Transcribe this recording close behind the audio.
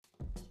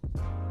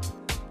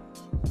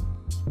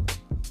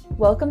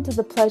Welcome to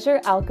the Pleasure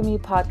Alchemy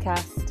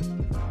podcast.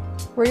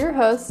 We're your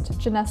hosts,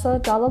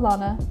 Janessa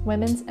Dalalana,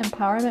 Women's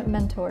Empowerment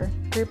Mentor,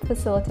 Group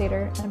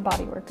Facilitator, and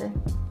Body Worker.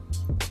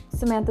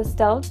 Samantha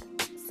Stelk,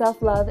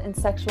 Self-Love and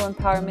Sexual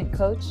Empowerment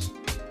Coach.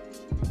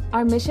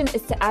 Our mission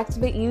is to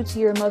activate you to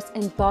your most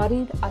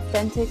embodied,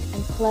 authentic,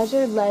 and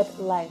pleasure-led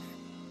life.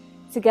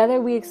 Together,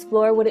 we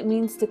explore what it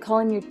means to call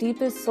in your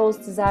deepest soul's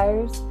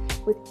desires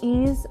with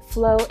ease,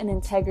 flow, and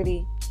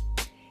integrity.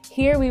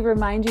 Here, we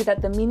remind you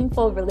that the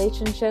meaningful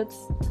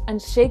relationships,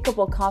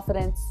 unshakable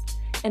confidence,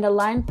 and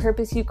aligned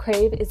purpose you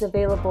crave is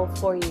available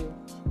for you,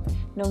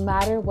 no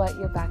matter what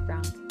your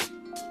background.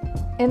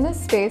 In this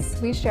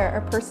space, we share our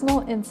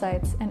personal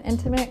insights and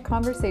intimate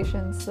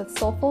conversations with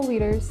soulful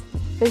leaders,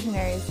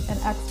 visionaries, and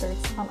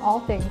experts on all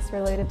things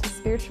related to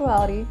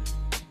spirituality,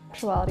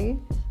 sexuality,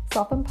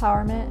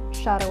 self-empowerment,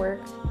 shadow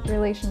work,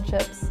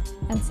 relationships,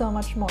 and so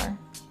much more.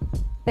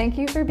 Thank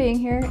you for being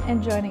here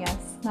and joining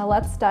us. Now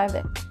let's dive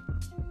in.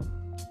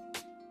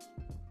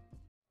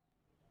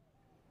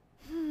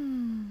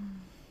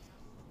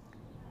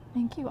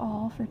 Thank you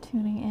all for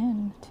tuning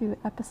in to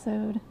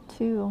episode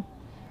 2.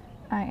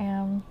 I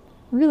am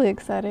really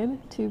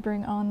excited to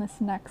bring on this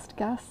next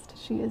guest.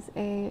 She is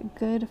a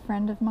good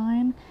friend of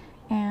mine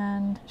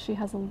and she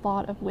has a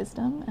lot of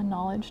wisdom and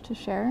knowledge to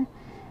share.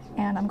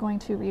 And I'm going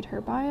to read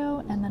her bio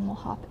and then we'll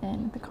hop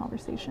in the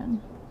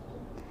conversation.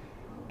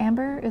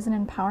 Amber is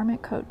an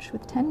empowerment coach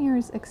with 10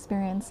 years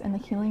experience in the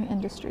healing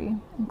industry,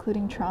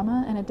 including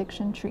trauma and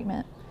addiction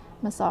treatment,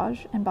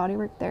 massage and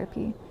bodywork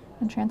therapy,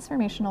 and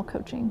transformational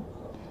coaching.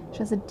 She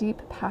has a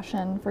deep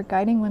passion for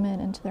guiding women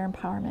into their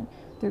empowerment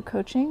through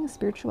coaching,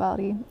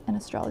 spirituality, and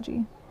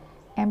astrology.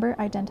 Amber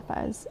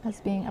identifies as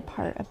being a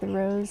part of the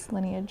Rose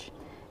lineage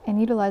and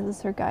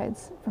utilizes her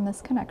guides from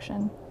this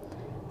connection,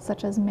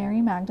 such as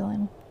Mary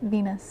Magdalene,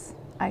 Venus,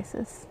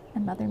 Isis,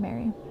 and Mother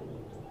Mary.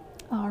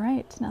 All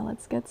right, now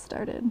let's get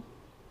started.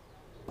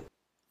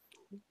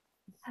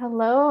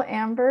 Hello,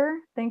 Amber.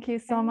 Thank you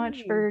so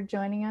much for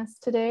joining us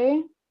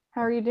today. How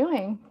are you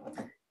doing?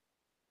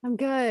 I'm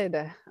good.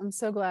 I'm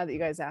so glad that you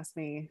guys asked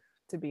me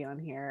to be on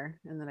here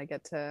and that I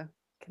get to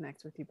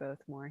connect with you both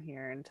more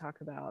here and talk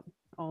about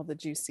all the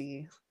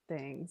juicy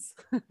things.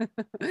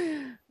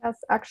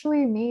 That's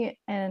actually me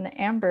and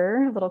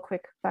Amber. A little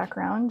quick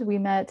background. We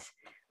met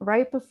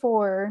right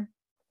before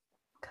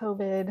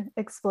COVID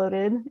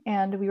exploded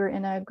and we were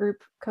in a group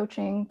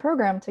coaching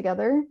program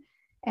together.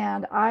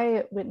 And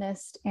I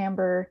witnessed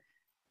Amber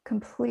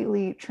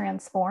completely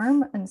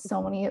transform in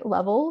so many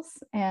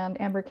levels, and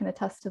Amber can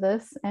attest to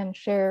this and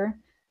share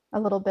a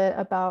little bit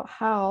about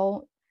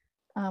how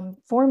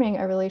forming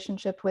a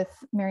relationship with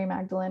Mary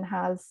Magdalene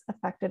has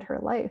affected her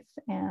life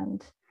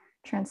and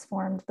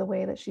transformed the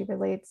way that she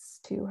relates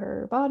to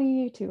her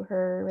body, to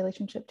her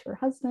relationship to her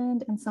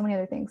husband, and so many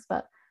other things.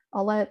 But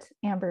I'll let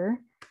Amber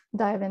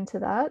dive into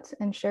that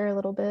and share a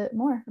little bit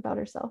more about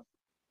herself.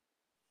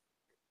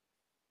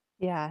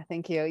 Yeah,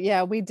 thank you.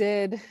 Yeah, we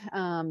did.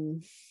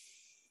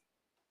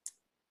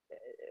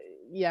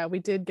 We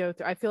did go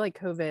through, I feel like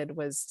COVID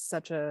was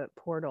such a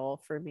portal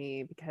for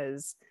me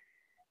because,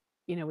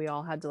 we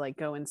all had to like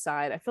go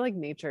inside. I feel like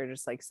nature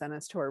just like sent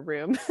us to our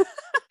room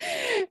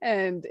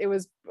and it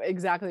was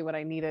exactly what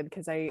I needed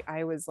because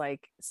I was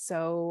like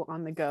so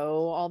on the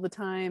go all the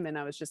time. And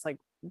I was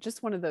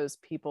just one of those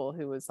people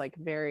who was like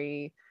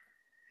very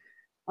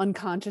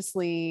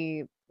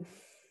unconsciously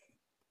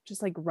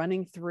just like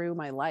running through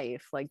my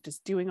life, like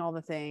just doing all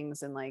the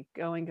things and like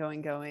going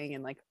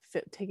and like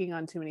taking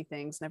on too many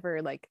things,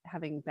 never like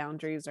having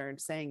boundaries or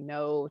saying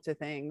no to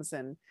things.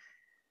 And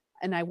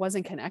I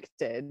wasn't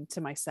connected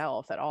to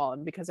myself at all.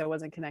 And because I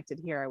wasn't connected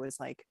here, I was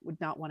like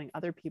not wanting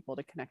other people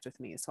to connect with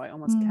me. So I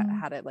almost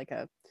had it like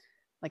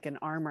an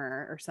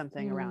armor or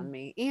something around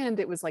me. And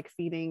it was like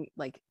feeding,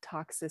 like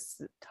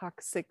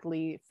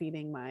toxically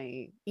feeding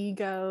my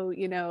ego,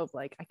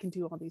 like I can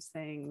do all these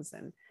things.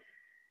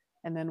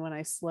 And then when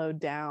I slowed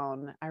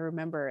down, I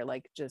remember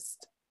like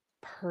just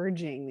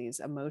purging these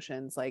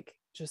emotions, like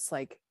just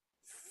like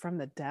from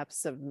the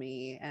depths of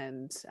me.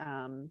 And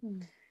I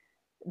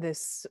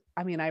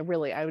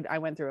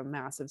went through a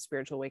massive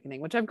spiritual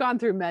awakening, which I've gone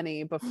through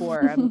many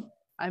before.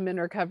 I'm in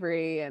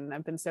recovery and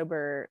I've been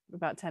sober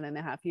about 10 and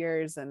a half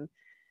years. And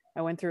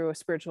I went through a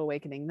spiritual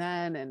awakening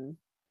then. And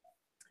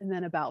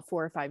then about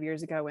 4 or 5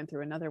 years ago, I went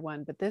through another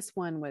one, but this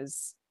one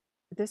was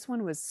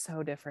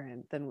so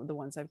different than the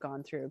ones I've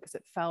gone through because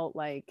it felt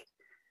like,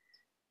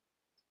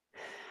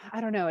 I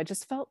don't know, it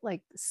just felt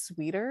like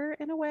sweeter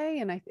in a way.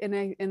 And I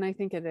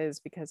think it is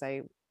because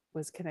I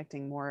was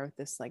connecting more with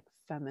this like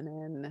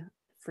feminine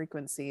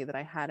frequency that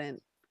I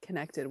hadn't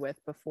connected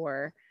with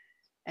before,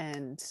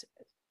 and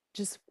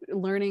just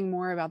learning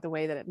more about the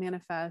way that it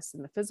manifests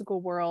in the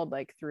physical world,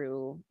 like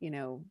through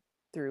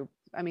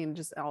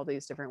just all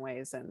these different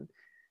ways. And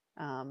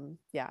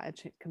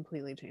it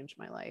completely changed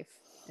my life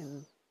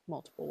in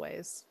multiple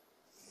ways.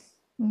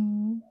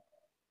 Mm-hmm.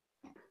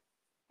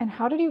 And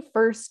how did you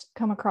first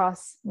come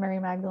across Mary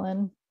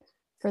Magdalene?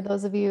 For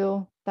those of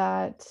you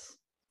that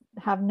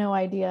have no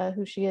idea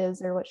who she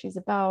is or what she's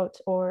about,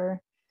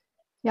 or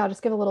Yeah,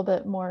 just give a little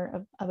bit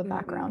more of a Mhm.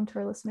 background to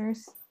our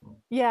listeners.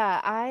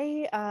 Yeah,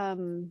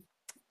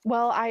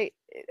 well,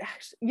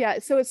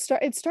 so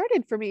it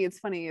started for me. It's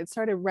funny. It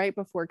started right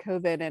before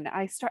COVID, and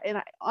I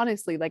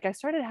honestly, like, I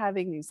started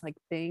having these like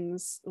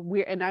things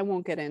weird, and I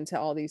won't get into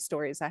all these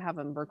stories. I have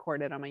them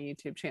recorded on my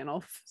YouTube channel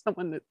if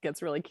someone that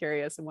gets really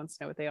curious and wants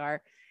to know what they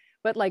are.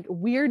 But like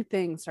weird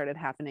things started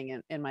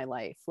happening in my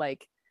life,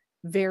 like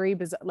very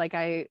bizarre. Like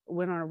I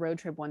went on a road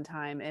trip one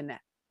time and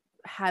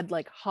had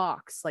like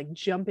hawks like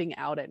jumping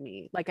out at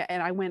me, like,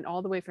 and I went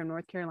all the way from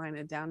North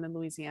Carolina down to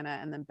Louisiana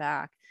and then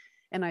back,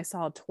 and I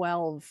saw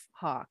 12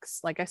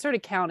 hawks. Like I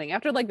started counting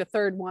after like the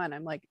third one.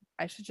 I'm like,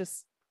 I should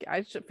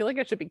feel like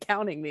I should be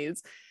counting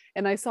these.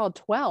 And I saw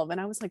 12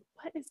 and I was like,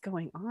 what is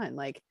going on?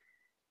 Like,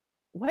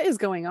 what is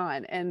going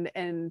on?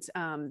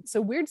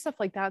 So weird stuff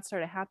like that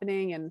started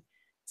happening, and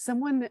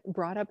someone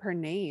brought up her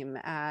name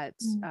at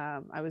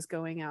I was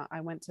going out,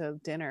 I went to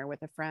dinner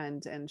with a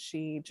friend, and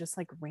she just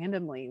like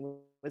randomly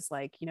was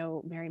like,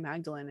 Mary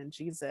Magdalene and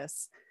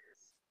Jesus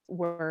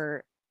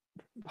were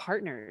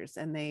partners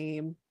and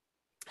they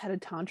had a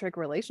tantric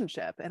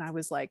relationship. And I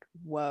was like,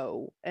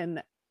 whoa.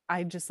 And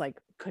I just like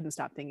couldn't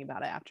stop thinking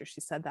about it after she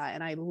said that,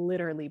 and I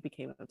literally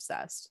became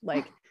obsessed.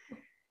 Like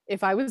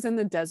if I was in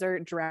the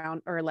desert,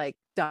 drowned or like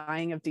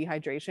dying of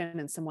dehydration,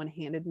 and someone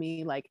handed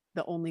me like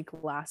the only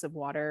glass of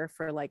water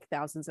for like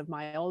thousands of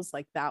miles,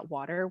 like that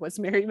water was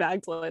Mary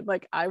Magdalene.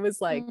 Like I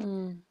was like,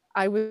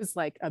 I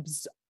mean,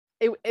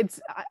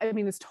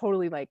 it's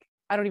totally like,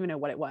 I don't even know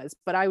what it was,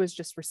 but I was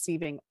just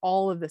receiving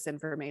all of this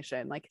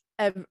information, like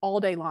all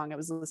day long. I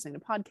was listening to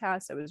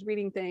podcasts, I was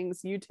reading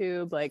things,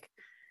 YouTube, like,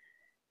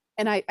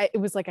 and it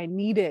was like I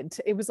needed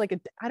to, it was like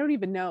I don't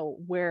even know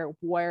where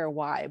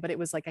why, but it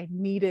was like I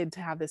needed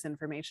to have this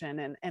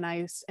information, and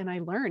I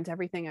learned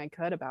everything I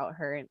could about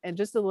her, and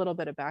just a little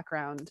bit of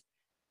background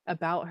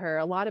about her.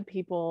 A lot of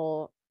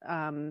people,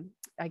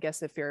 I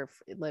guess if you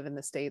live in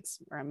the States,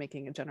 or I'm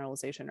making a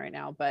generalization right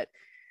now, but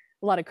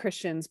a lot of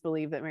Christians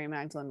believe that Mary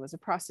Magdalene was a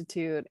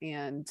prostitute,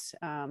 and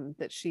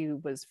that she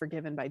was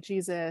forgiven by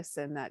Jesus,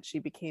 and that she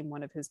became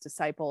one of his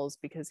disciples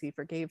because he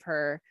forgave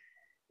her.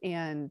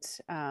 And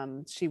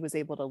she was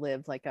able to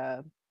live like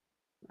I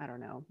don't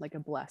know, like a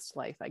blessed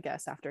life, I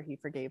guess, after he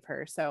forgave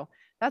her. So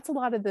that's a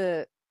lot of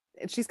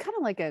she's kind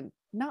of like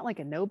not like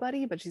a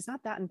nobody, but she's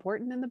not that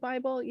important in the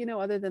Bible,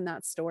 other than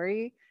that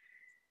story.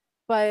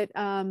 But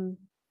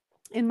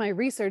in my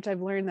research,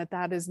 I've learned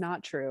that is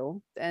not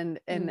true.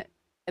 And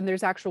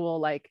there's actual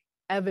like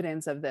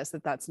evidence of this,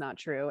 that's not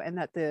true. And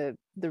that the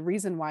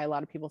reason why a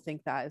lot of people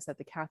think that is that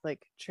the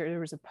Catholic Church, there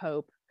was a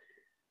Pope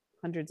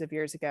hundreds of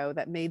years ago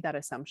that made that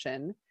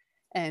assumption,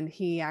 and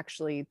he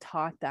actually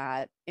taught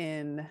that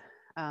in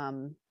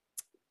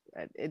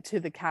to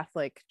the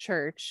Catholic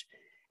Church.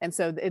 And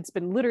so it's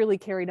been literally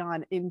carried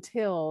on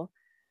until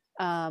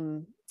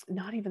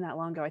not even that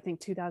long ago. I think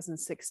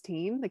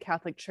 2016 the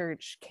Catholic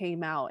Church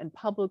came out and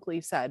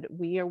publicly said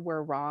we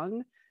were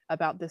wrong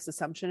about this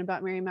assumption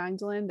about Mary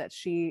Magdalene, that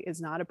she is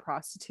not a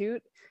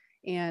prostitute,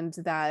 and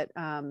that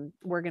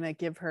we're going to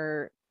give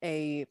her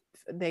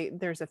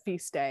there's a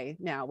feast day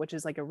now, which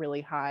is like a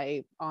really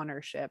high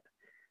honorship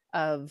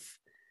of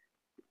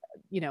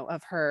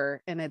of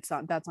her, and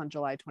that's on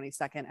July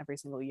 22nd. Every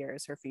single year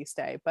is her feast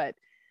day. But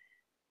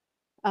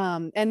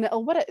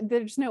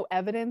there's no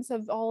evidence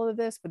of all of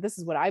this, but this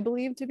is what I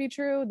believe to be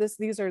true.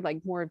 These are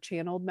like more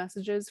channeled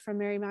messages from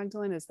Mary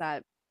Magdalene, is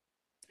that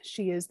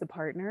she is the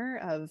partner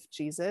of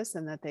Jesus,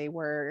 and that they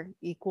were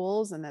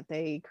equals, and that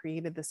they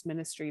created this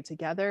ministry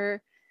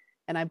together.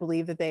 And I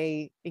believe that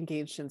they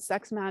engaged in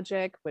sex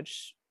magic,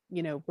 which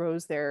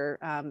rose their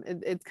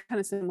it's kind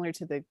of similar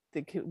to the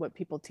what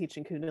people teach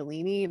in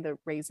Kundalini, the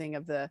raising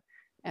of the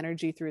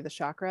energy through the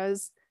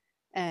chakras.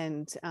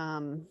 And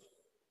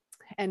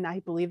I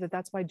believe that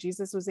that's why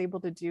Jesus was able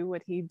to do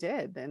what he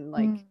did, and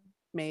like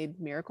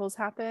made miracles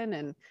happen.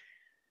 And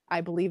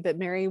I believe that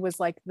Mary was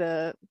like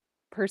the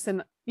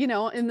person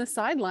in the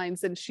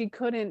sidelines, and she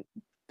couldn't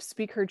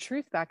speak her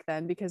truth back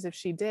then, because if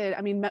she did,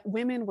 I mean,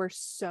 women were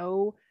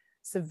so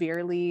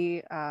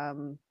severely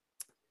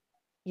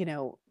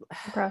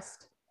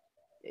Oppressed.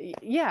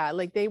 Yeah,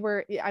 like they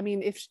were, I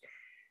mean,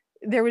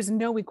 there was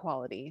no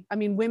equality. I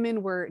mean,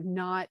 women were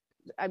not,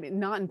 I mean,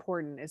 not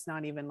important is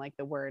not even like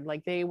the word.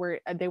 Like they were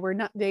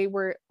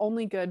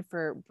only good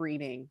for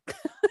breeding.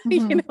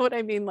 You know what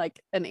I mean?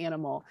 Like an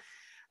animal.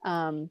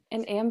 And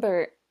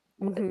Amber,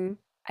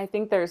 I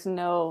think there's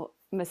no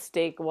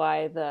mistake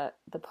why the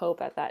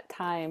Pope at that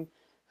time,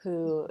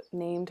 who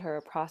named her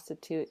a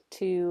prostitute,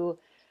 to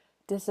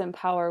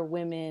disempower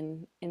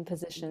women in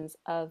positions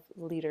of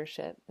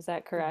leadership. Is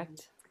that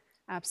correct?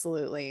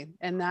 Absolutely.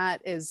 And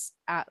that is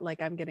like,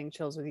 I'm getting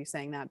chills with you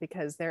saying that,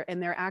 because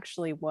there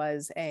actually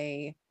was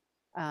a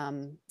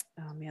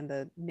oh man,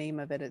 the name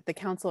of it, the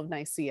Council of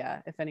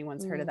Nicaea, if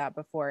anyone's heard of that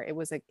before. It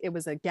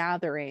was a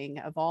gathering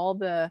of all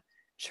the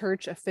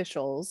church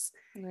officials,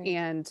 right.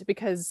 And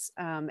because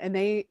and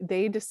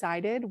they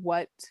decided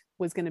what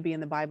was going to be in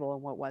the Bible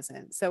and what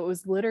wasn't. So it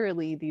was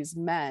literally these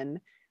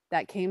men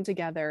that came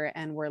together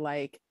and were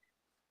like,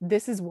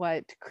 this is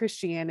what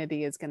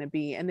Christianity is going to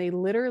be. And they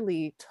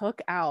literally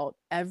took out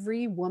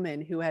every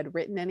woman who had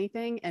written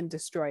anything and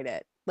destroyed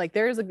it. Like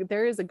there is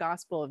a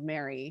gospel of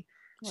Mary.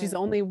 She's Right. the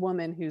only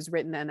woman who's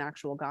written an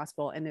actual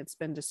gospel, and it's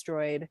been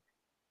destroyed.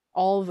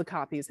 All of the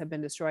copies have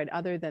been destroyed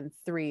other than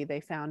 3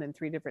 they found in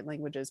 3 different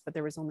languages, but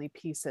there was only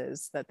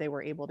pieces that they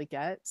were able to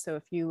get. So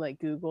if you like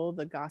Google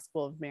the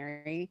Gospel of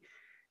Mary,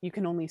 you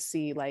can only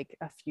see like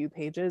a few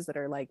pages that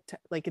are like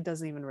like it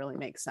doesn't even really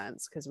make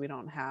sense because we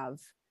don't have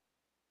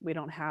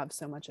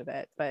so much of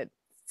it. But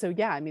so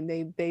yeah, I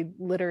mean they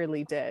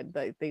literally did.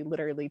 They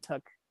literally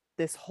took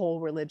this whole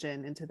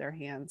religion into their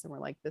hands and were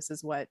like, this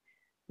is what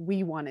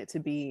we want it to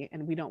be,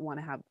 and we don't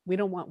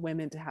want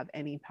women to have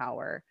any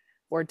power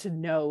or to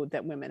know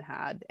that women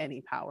had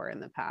any power in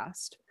the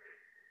past.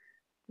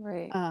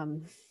 Right.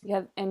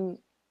 Yeah, and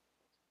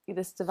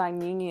this divine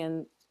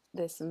union,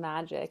 this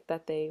magic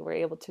that they were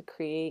able to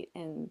create,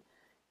 and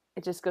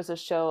it just goes to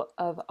show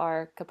of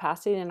our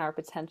capacity and our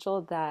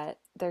potential that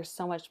there's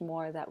so much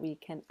more that we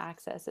can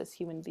access as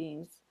human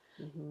beings,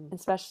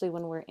 especially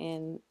when we're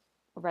in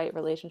right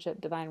relationship,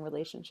 divine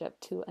relationship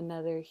to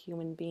another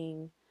human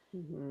being.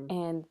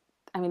 And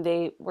I mean,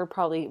 they were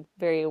probably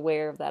very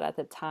aware of that at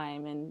the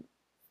time, and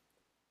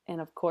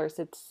of course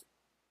it's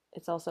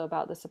also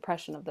about the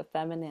suppression of the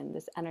feminine,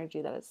 this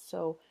energy that is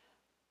so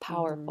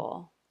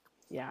powerful.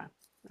 Yeah,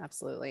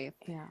 absolutely.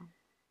 Yeah.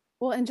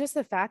 Well, and just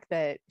the fact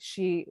that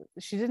she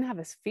didn't have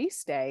a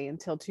feast day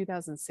until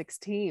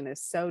 2016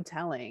 is so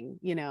telling,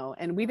 you know,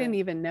 and we didn't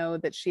even know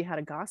that she had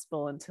a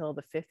gospel until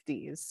the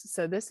 50s.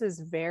 So this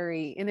is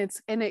very, and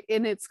it's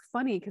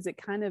funny because it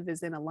kind of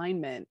is in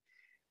alignment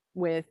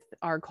with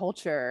our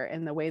culture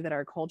and the way that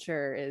our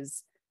culture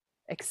is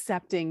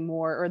accepting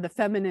more, or the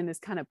feminine is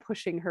kind of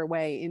pushing her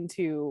way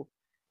into,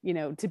 you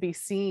know, to be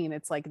seen.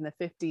 It's like in the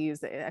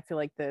 50s, I feel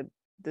like the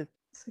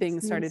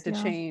things started to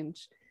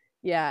change.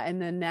 Yeah.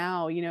 And then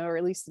now, you know, or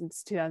at least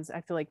since 2000, I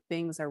feel like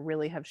things are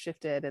really have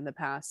shifted in the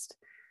past,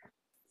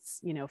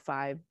 you know,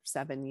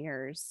 5-7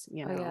 years,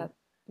 you know. Oh yeah,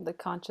 the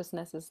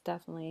consciousness is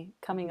definitely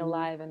coming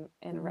alive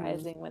and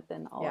rising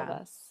within all of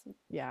us.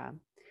 Yeah.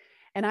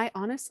 And I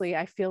honestly,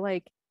 I feel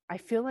like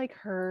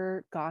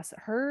her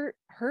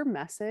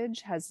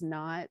message has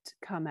not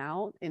come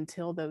out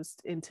until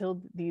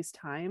these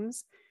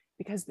times,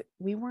 because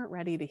we weren't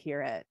ready to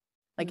hear it.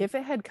 Like if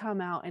it had come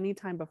out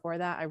anytime before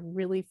that, I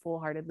really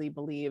full-heartedly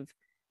believe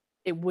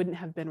it wouldn't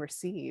have been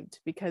received,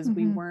 because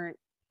we weren't,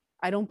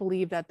 I don't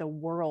believe that the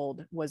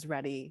world was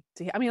ready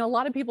to hear. I mean, a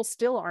lot of people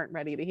still aren't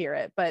ready to hear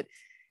it, but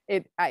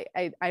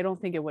I don't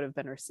think it would have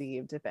been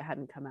received if it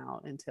hadn't come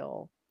out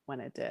until when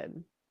it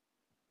did.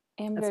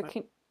 Amber,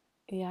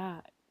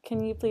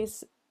 can you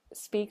please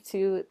speak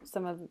to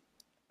some of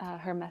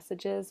her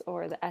messages,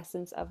 or the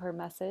essence of her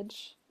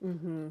message?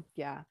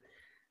 Yeah,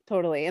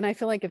 totally. And I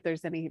feel like if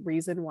there's any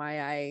reason why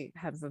I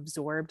have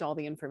absorbed all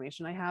the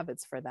information I have,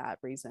 it's for that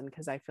reason,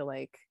 because I feel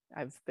like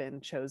I've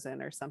been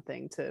chosen or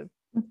something to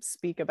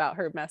speak about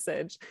her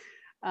message.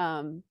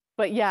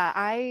 But yeah,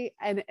 I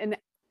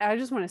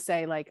just want to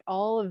say, like,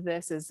 all of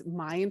this is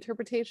my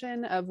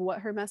interpretation of what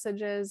her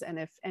message is. And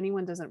if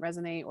anyone doesn't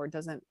resonate or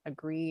doesn't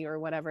agree or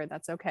whatever,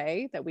 that's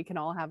okay, that we can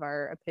all have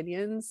our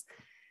opinions.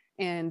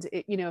 And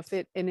you know,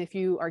 if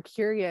you are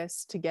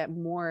curious to get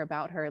more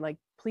about her, like,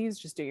 please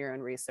just do your own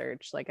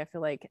research. Like, I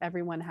feel like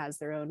everyone has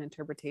their own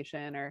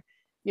interpretation, or,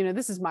 you know,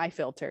 this is my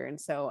filter. And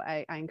so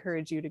I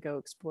encourage you to go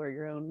explore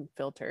your own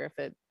filter if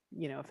it,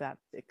 you know, if that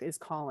is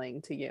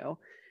calling to you.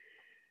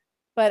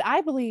 But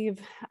I believe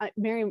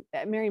Mary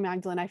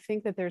Magdalene, I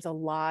think that there's a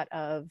lot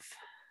of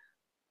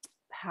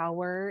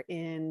power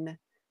in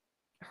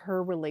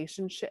her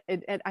relationship.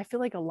 And I feel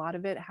like a lot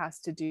of it has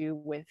to do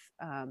with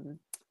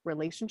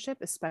relationship,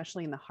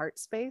 especially in the heart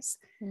space.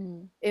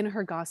 In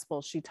her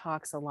gospel, she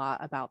talks a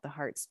lot about the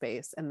heart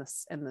space and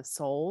the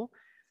soul.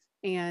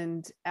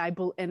 And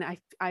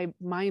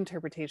my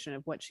interpretation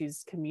of what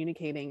she's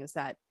communicating is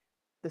that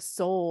the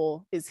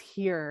soul is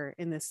here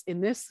in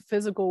this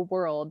physical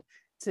world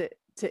to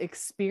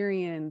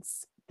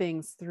experience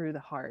things through the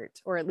heart,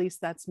 or at least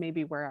that's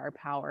maybe where our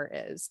power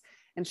is.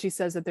 And she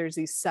says that there's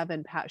these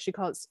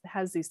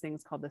has these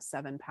things called the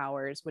 7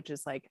 powers, which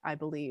is, like, I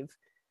believe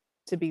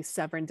to be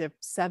 7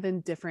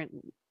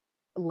 different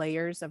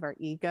layers of our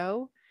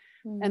ego,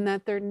 and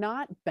that they're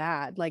not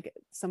bad. Like,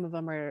 some of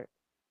them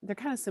they're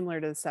kind of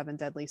similar to the 7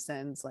 deadly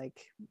sins,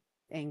 like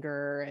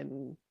anger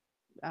and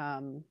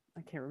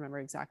I can't remember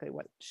exactly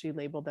what she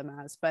labeled them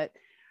as, but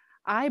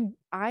I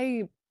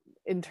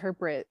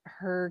interpret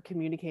her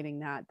communicating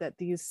that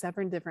these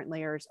 7 different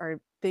layers are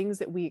things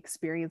that we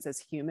experience as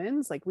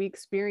humans. Like, we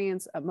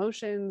experience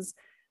emotions,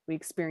 we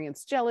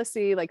experience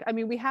jealousy. Like, I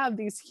mean, we have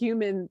these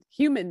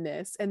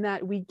humanness, and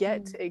that we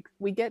get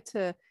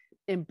to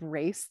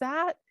embrace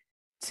that,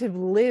 to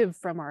live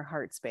from our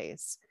heart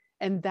space.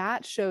 And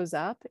that shows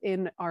up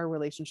in our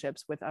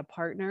relationships with a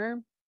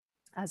partner,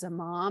 as a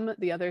mom.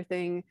 The other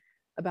thing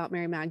about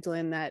Mary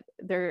Magdalene, that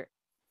there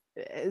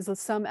is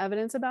some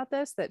evidence about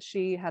this, that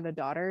she had a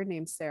daughter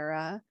named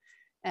Sarah,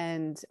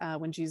 and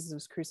when Jesus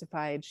was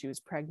crucified, she was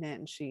pregnant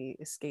and she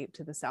escaped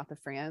to the south of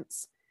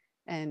France.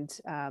 and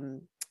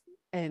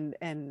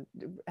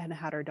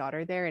had her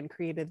daughter there and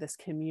created this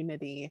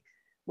community,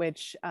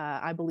 which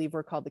I believe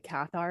were called the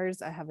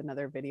Cathars. I have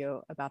another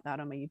video about that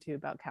on my YouTube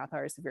about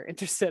Cathars if you're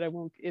interested. I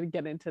won't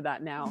get into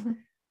that now.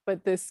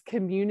 But this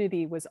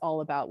community was all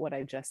about what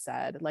I just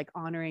said, like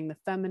honoring the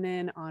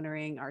feminine,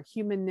 honoring our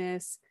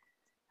humanness.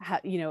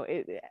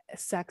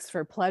 Sex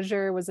for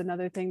pleasure was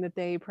another thing that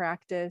they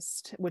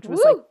practiced, which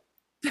was like,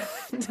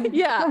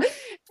 yeah.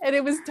 And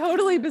it was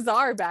totally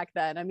bizarre back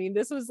then. I mean,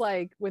 this was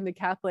like when the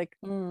Catholic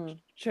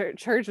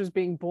church was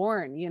being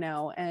born,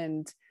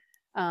 and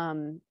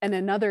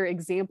another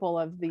example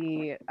of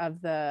the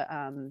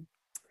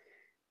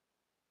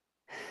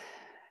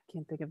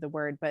can't think of the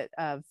word, but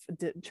of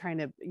trying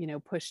to,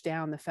 push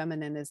down the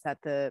feminine is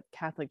that the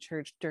Catholic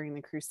Church during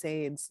the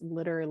Crusades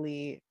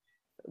literally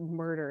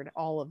murdered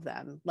all of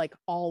them. Like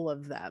all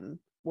of them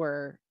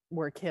were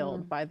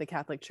killed by the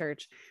Catholic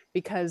Church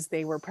because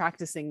they were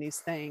practicing these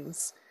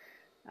things.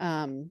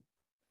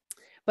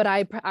 But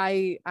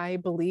I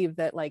believe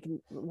that, like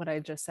what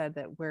I just said,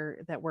 that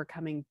we're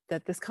coming,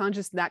 that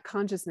that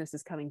consciousness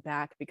is coming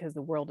back because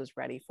the world is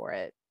ready for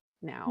it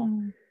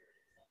now.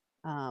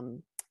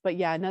 But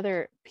yeah,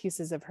 another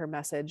pieces of her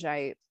message,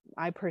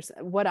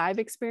 what I've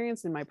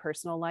experienced in my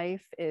personal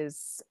life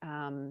is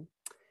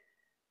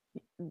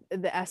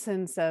the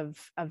essence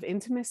of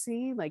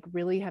intimacy, like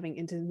really having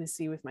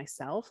intimacy with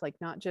myself, like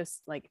not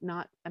just like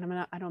I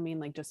don't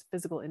mean like just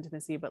physical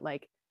intimacy, but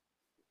like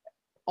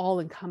all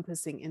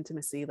encompassing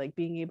intimacy, like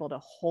being able to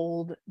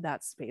hold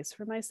that space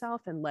for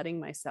myself and letting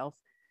myself,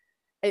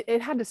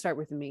 it had to start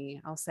with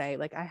me. I'll say,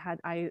 like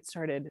I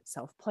started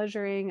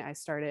self-pleasuring. I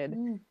started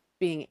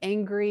being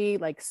angry,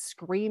 like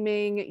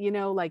screaming,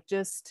 like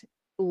just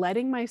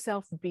letting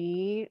myself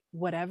be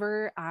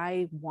whatever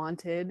I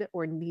wanted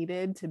or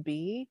needed to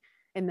be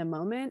in the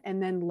moment,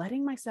 and then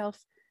letting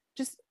myself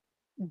just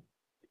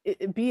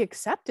be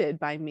accepted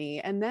by me.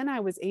 And then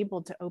I was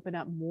able to open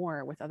up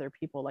more with other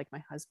people, like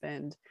my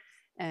husband,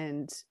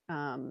 and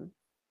then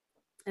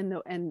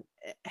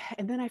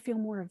I feel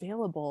more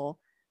available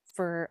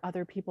for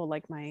other people,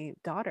 like my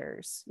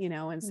daughters,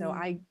 and so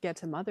I get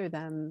to mother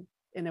them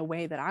in a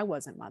way that I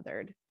wasn't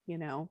mothered,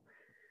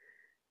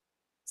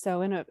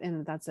 so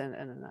that's in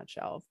a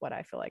nutshell of what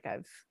I feel like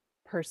I've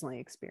personally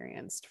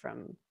experienced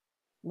from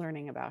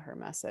learning about her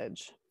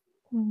message.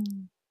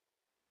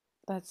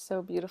 That's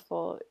so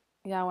beautiful.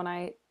 Yeah, when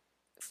I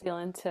feel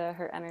into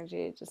her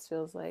energy, it just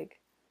feels like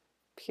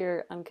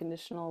pure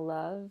unconditional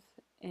love.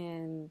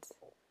 And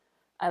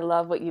I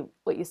love what you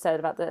said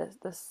about the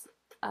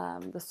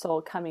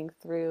soul coming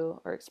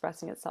through or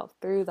expressing itself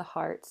through the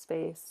heart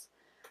space,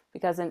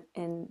 because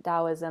in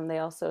Taoism they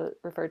also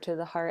refer to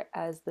the heart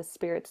as the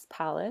spirit's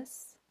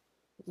palace.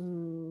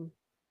 And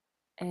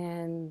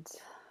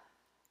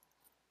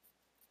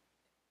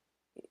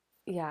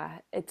yeah,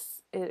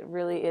 it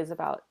really is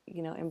about,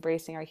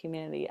 embracing our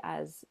humanity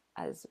as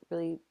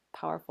really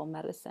powerful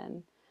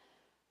medicine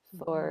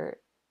for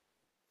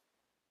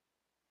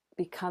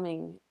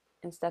becoming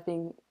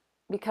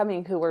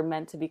who we're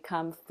meant to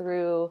become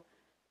through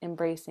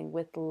embracing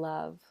with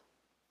love.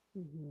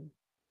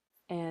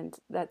 And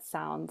that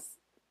sounds,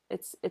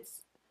 it's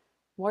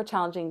more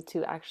challenging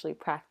to actually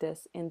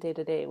practice in day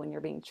to day when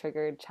you're being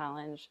triggered,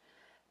 challenged,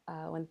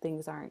 when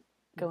things aren't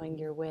going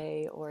your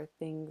way or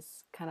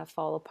things kind of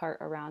fall apart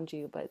around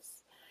you. But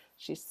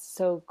she's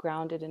so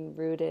grounded and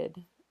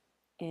rooted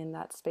in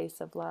that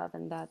space of love,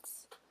 and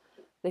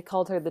they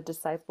called her the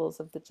disciples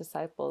of the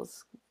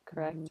disciples,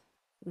 correct?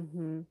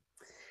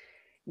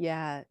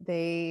 Yeah,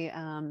 they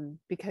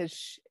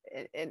because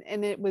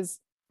and it was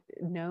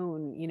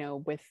known,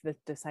 with the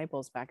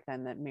disciples back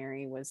then, that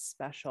Mary was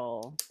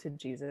special to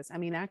Jesus. I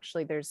mean,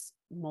 actually there's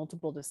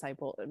multiple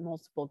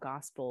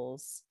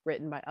gospels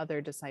written by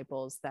other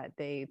disciples that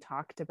they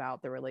talked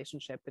about the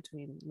relationship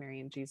between Mary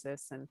and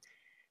Jesus, and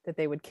that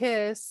they would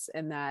kiss,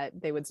 and that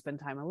they would spend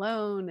time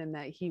alone, and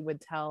that he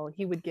would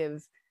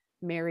give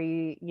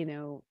Mary,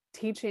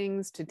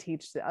 teachings to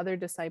teach the other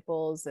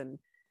disciples. And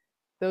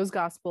those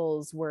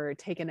gospels were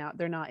taken out.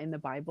 They're not in the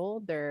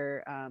Bible.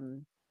 They're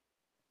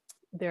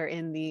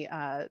in the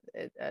a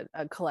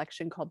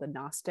collection called the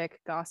Gnostic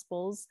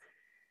Gospels,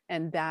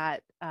 and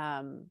that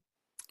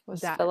was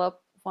Philip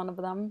one of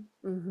them?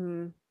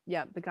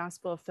 Yeah, the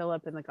Gospel of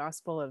Philip and the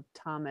Gospel of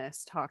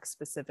Thomas talk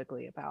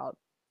specifically about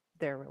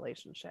their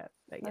relationship.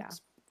 But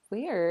that's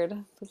weird.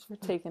 Those were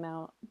taken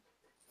out.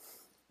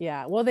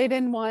 Yeah, well, they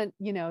didn't want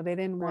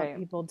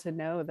people to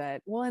know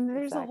that. Well, and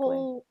there's a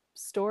whole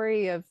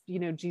story of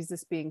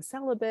Jesus being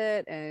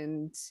celibate,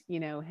 and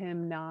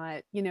him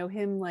not,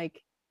 him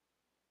like,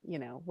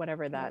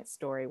 whatever that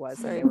story was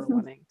that they were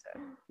wanting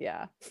to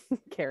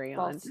carry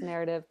on. False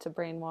narrative to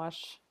brainwash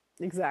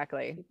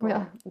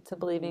people into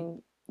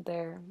believing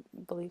their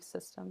belief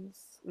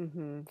systems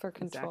for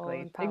control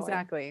and power.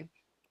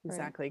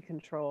 Exactly.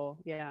 Control.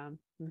 Yeah.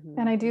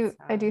 And I do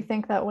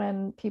think that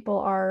when people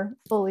are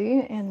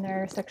fully in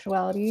their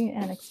sexuality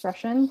and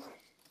expression,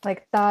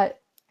 like that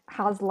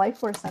has life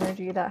force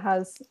energy, that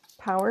has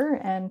power,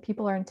 and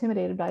people are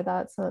intimidated by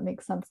that. So it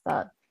makes sense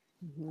that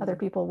other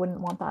people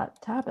wouldn't want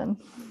that to happen.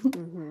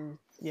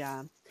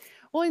 Yeah.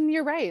 Well, and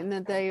you're right. And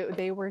that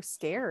they were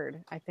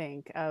scared, I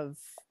think, of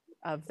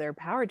their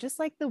power, just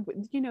like the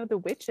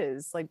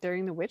witches, like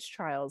during the witch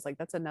trials. Like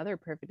that's another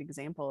perfect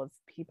example of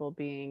people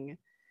being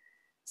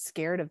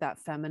scared of that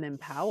feminine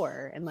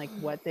power and like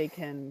what they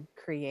can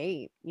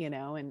create,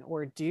 and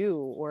or do,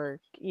 or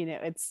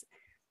it's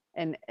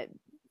and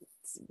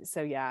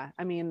so yeah,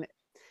 I mean,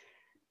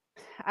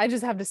 I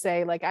just have to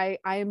say, like, I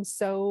am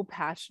so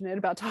passionate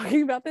about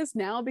talking about this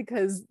now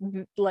because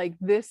like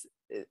this,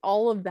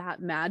 all of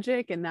that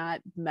magic and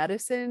that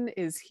medicine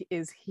is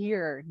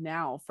here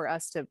now for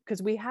us to,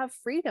 because we have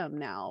freedom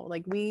now.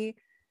 Like we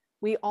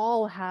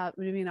all have,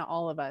 maybe not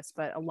all of us,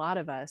 but a lot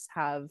of us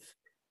have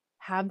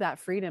that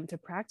freedom to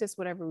practice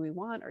whatever we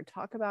want or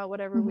talk about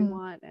whatever we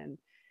want and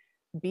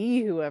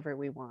be whoever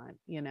we want,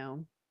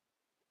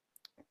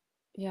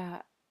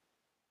 Yeah,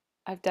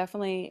 I've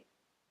definitely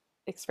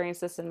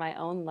experienced this in my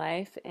own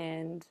life,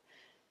 and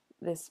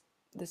this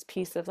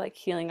piece of like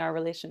healing our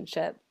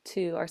relationship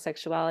to our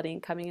sexuality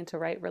and coming into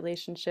right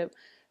relationship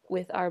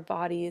with our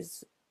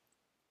bodies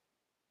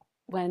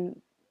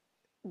when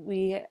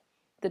we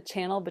the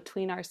channel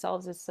between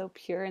ourselves is so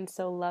pure and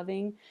so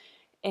loving,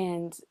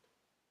 and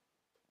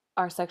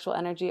our sexual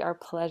energy, our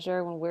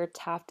pleasure, when we're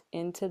tapped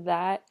into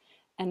that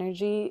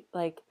energy,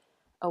 like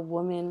a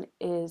woman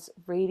is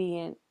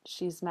radiant,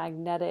 she's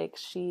magnetic,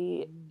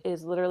 she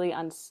is literally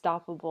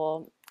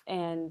unstoppable.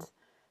 And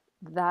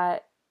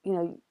that,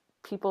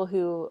 people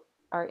who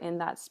are in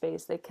that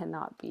space, they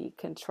cannot be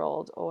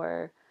controlled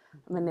or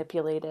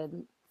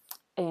manipulated.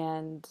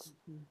 And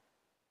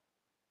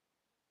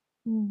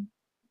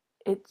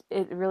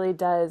it really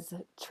does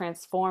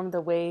transform the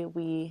way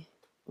we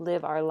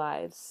live our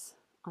lives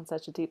on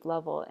such a deep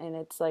level. And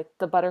it's like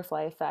the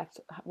butterfly effect.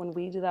 When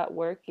we do that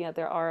work,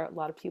 there are a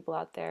lot of people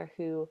out there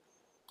who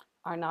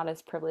are not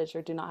as privileged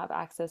or do not have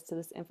access to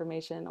this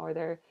information, or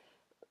they're,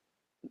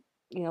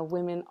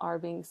 women are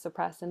being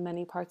suppressed in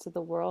many parts of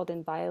the world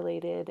and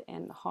violated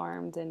and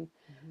harmed,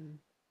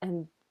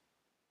 and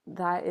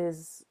that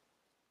is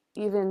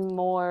even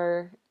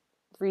more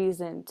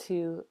reason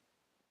to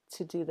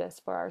do this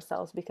for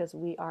ourselves, because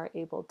we are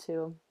able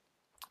to,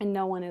 and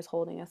no one is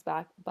holding us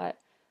back but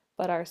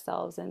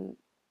ourselves. And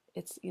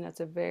it's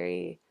a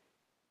very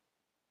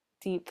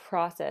deep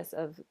process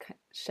of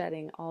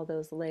shedding all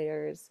those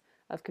layers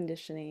of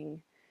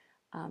conditioning,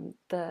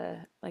 the,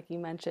 like you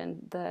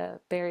mentioned, the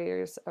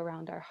barriers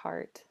around our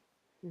heart.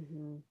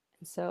 And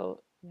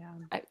so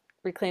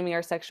reclaiming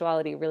our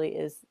sexuality really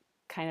is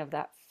kind of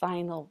that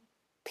final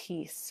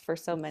piece for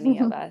so many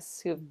of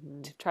us who've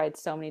tried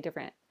so many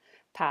different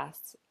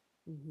paths.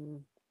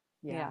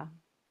 Yeah,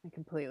 I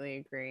completely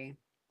agree.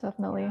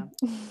 Definitely.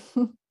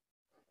 Yeah.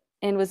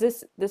 And was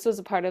this was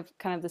a part of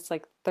kind of this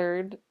like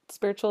third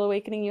spiritual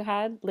awakening you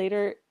had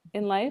later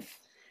in life?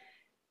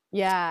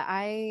 Yeah,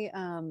 I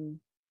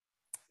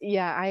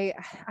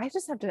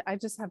just have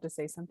to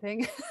say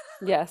something.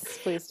 Yes,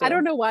 please do. I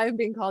don't know why I'm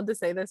being called to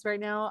say this right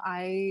now.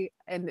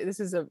 And this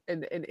is an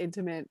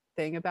intimate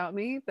thing about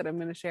me that I'm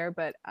going to share,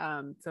 but so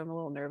I'm a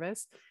little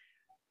nervous.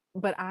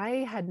 But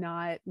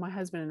my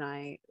husband and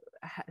I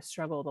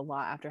struggled a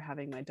lot after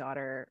having my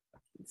daughter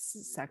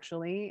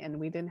sexually, and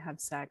we didn't have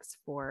sex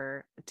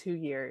for 2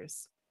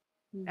 years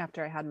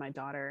after I had my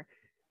daughter,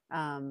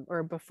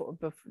 or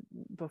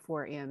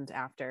before and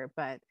after.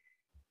 But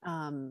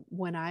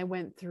when I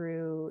went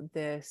through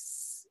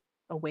this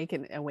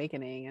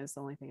awakening is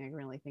the only thing I can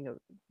really think of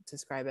to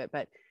describe it.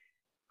 But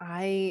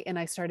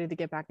I started to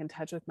get back in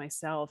touch with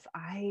myself.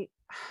 I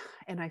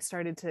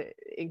started to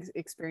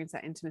experience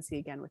that intimacy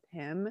again with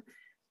him.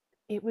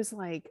 It was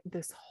like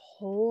this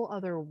whole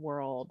other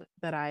world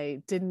that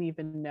I didn't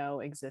even know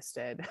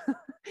existed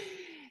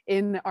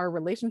in our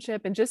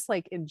relationship, and just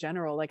like in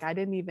general. Like I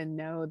didn't even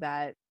know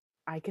that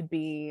I could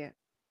be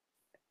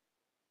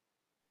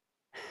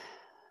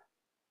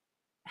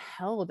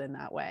held in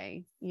that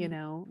way,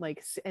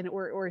 like, and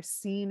or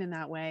seen in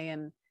that way.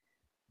 And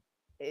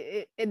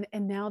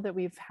and now that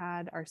we've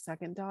had our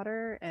second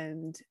daughter,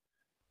 and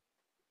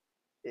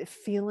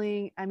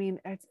feeling, I mean,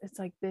 it's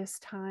like this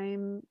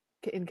time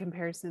in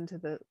comparison to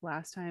the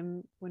last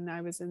time when I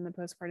was in the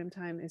postpartum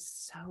time is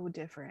so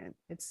different.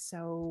 It's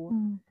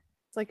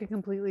like a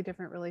completely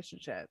different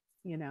relationship,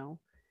 and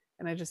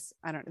I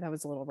don't, that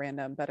was a little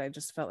random, but I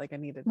just felt like I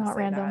needed to Not say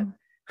random.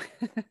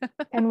 that.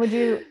 And would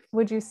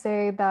you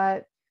say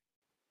that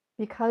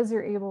because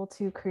you're able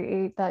to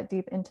create that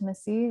deep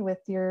intimacy with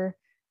your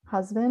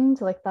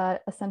husband, like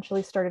that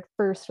essentially started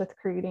first with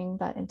creating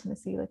that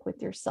intimacy like with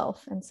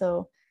yourself, and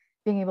so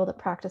being able to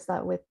practice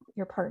that with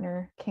your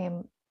partner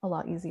came a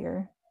lot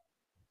easier?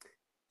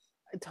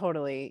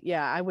 Totally.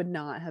 Yeah, I would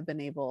not have been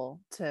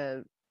able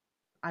to.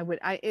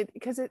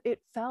 Because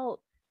it felt,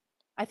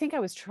 I think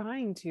I was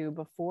trying to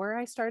before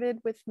I started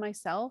with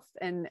myself,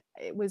 and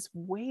it was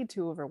way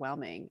too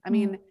overwhelming. I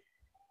mean,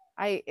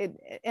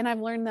 and I've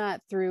learned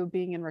that through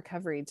being in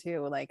recovery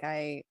too. Like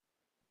they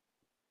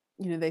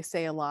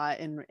say a lot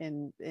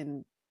in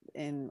oh,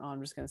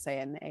 I'm just going to say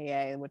in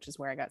AA, which is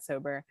where I got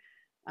sober.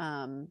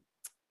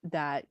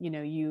 that, you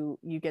know, you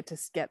get to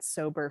get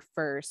sober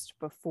first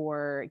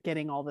before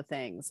getting all the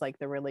things like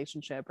the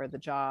relationship or the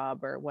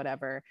job or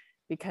whatever.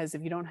 Because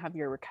if you don't have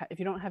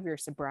your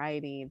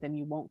sobriety, then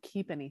you won't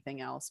keep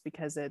anything else,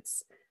 because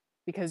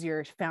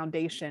your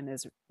foundation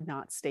is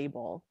not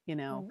stable, you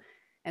know. Right.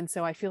 And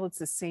so I feel it's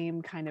the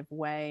same kind of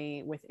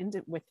way with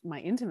my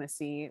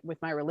intimacy,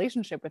 with my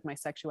relationship, with my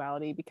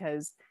sexuality,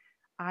 because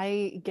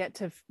I get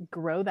to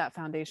grow that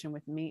foundation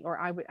with me, or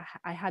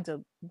I had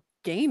to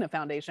gain a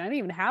foundation. I didn't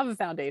even have a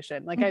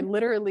foundation. Like I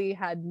literally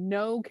had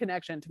no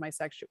connection to my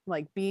sexual,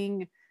 like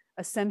being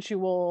a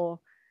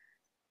sensual,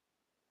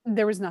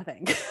 there was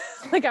nothing.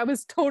 Like I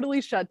was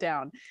totally shut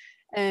down.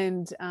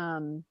 And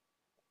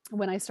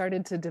when I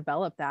started to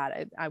develop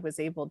that, I was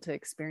able to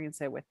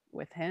experience it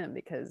with him,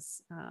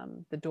 because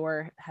the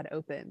door had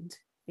opened,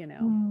 you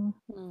know.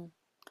 Mm.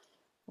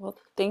 Well,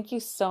 thank you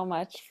so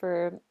much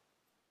for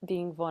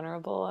being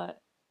vulnerable,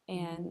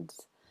 and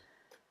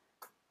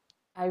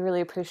I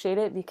really appreciate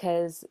it,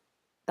 because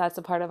that's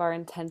a part of our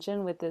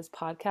intention with this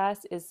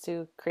podcast, is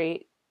to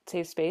create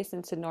safe space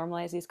and to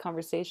normalize these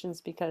conversations,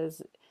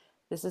 because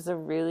this is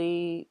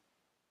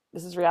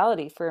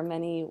reality for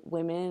many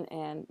women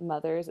and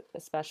mothers,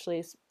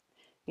 especially,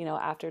 you know,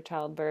 after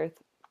childbirth.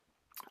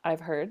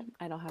 I've heard,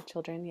 I don't have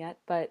children yet,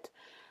 but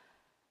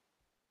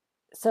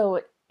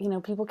so, you know,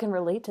 people can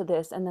relate to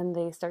this, and then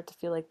they start to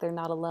feel like they're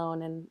not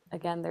alone. And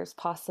again, there's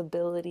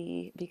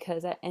possibility,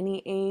 because at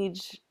any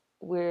age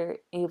we're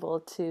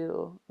able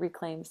to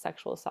reclaim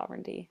sexual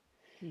sovereignty.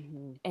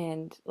 Mm-hmm.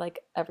 And like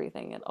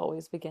everything, it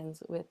always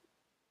begins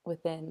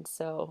within.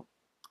 So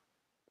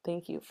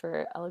thank you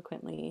for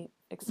eloquently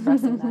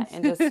expressing that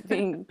and just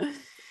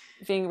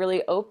being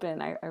really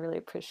open. I really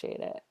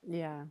appreciate it.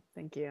 Yeah,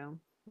 thank you.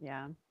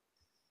 Yeah.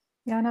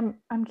 Yeah, and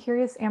I'm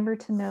curious, Amber,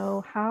 to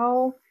know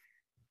how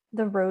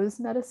the rose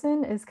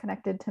medicine is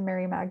connected to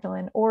Mary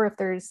Magdalene, or if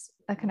there's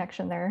a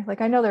connection there. Like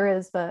I know there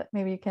is, but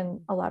maybe you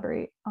can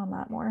elaborate on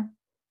that more.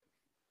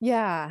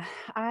 Yeah,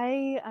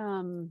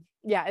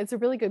 yeah, it's a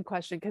really good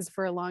question, because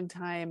for a long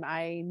time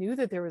I knew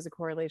that there was a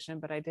correlation,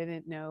 but I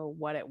didn't know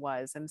what it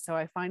was. And so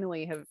I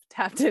finally have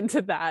tapped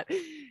into that.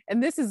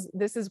 And this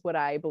is what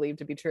I believe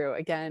to be true.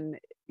 Again,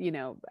 you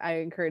know, I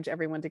encourage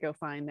everyone to go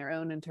find their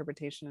own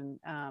interpretation.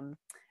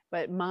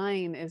 But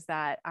mine is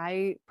that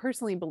I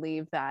personally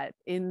believe that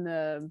in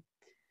the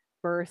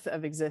birth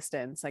of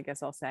existence, I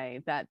guess I'll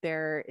say, that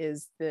there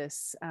is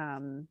this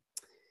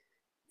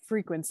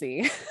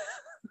frequency.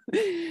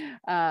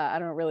 I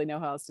don't really know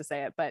how else to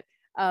say it, but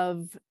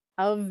of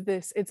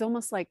this, it's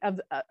almost like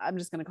I'm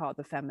just going to call it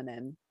the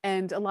feminine.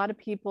 And a lot of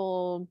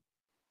people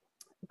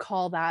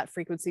call that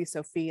frequency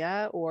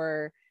Sophia,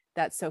 or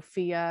that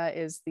Sophia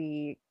is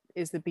the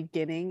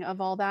beginning of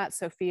all that.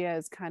 Sophia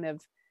is kind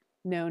of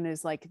known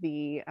as like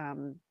the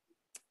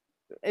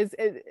is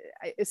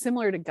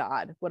similar to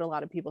God. What a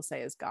lot of people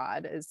say is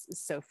God is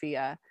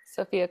Sophia.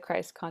 Sophia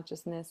Christ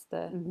Consciousness,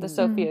 the Mm-hmm.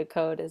 Sophia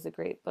Code is a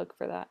great book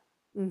for that.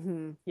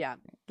 Mm-hmm. Yeah,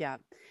 yeah.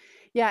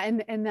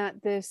 And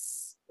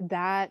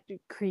that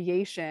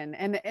creation,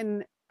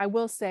 and I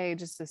will say,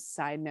 just a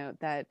side note,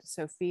 that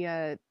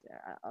Sophia,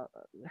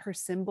 her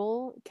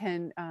symbol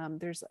can,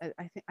 there's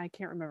I think, I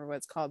can't remember what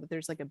it's called, but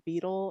there's like a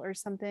beetle or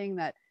something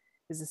that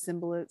is a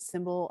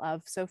symbol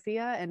of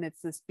Sophia, and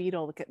it's this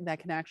beetle that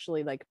can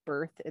actually like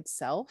birth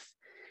itself.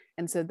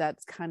 And so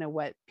that's kind of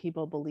what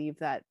people believe,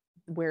 that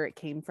where it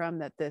came from,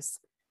 that this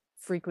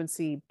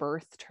frequency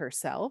birthed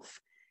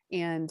herself.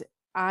 And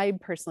I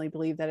personally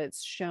believe that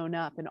it's shown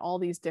up in all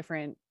these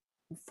different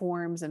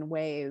forms and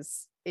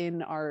ways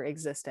in our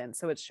existence.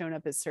 So it's shown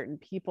up as certain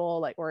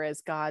people, like, or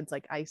as gods,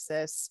 like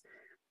Isis,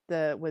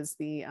 was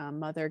the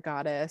mother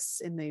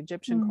goddess in the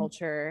Egyptian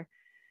culture.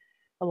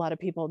 A lot of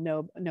people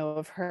know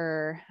of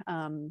her,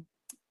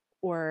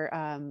 or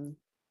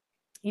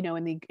you know,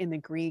 in the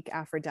Greek,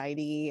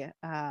 Aphrodite,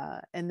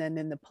 and then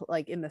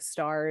in the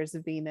stars,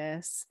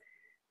 Venus.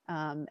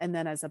 And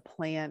then as a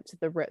plant,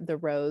 the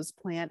rose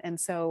plant. And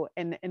so,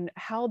 and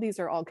how these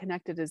are all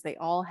connected is they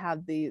all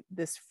have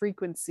this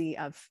frequency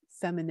of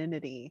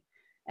femininity.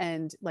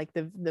 And like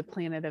the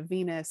planet of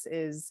Venus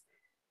is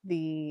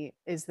the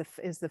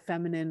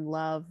feminine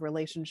love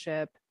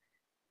relationship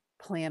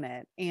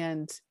planet.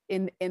 And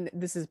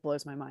this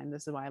blows my mind.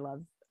 This is why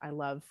I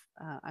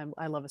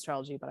love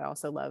astrology, but I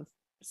also love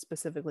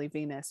specifically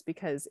Venus,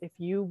 because if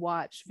you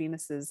watch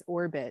Venus's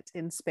orbit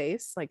in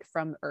space, like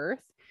from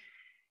Earth,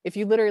 if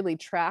you literally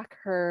track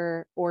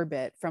her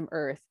orbit from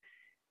Earth,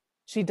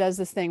 she does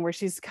this thing where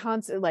she's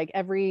constant, like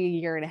every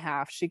year and a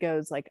half, she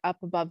goes like up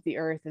above the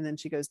Earth, and then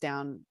she goes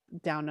down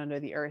under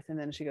the Earth, and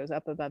then she goes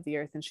up above the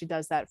Earth. And she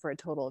does that for a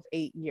total of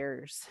 8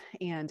 years.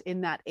 And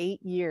in that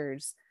 8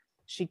 years,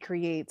 she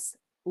creates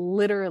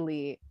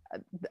literally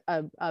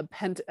a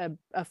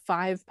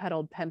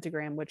 5-petaled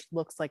pentagram, which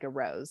looks like a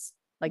rose.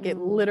 Like it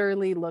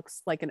literally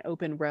looks like an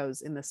open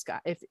rose in the sky.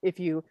 If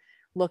you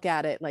look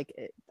at it like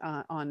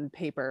on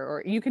paper,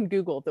 or you can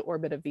Google the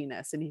orbit of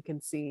Venus and you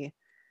can see.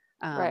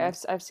 Right,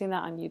 I've seen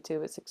that on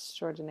YouTube. It's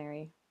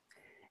extraordinary.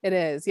 It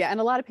is. Yeah. And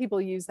a lot of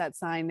people use that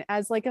sign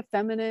as like a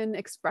feminine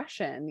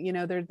expression. You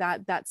know,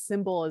 that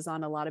symbol is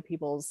on a lot of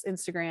people's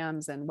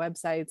Instagrams and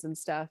websites and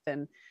stuff.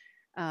 And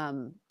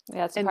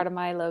yeah, it's part of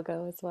my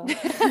logo as well.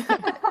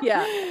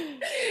 yeah.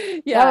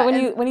 Yeah,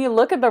 but when you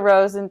look at the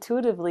rose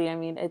intuitively, I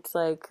mean, it's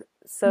like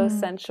so Mm.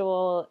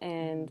 sensual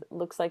and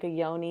looks like a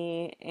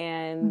yoni,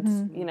 and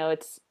Mhm. you know,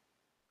 it's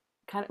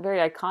kind of very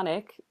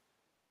iconic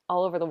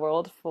all over the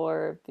world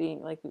for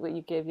being like what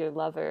you give your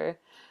lover,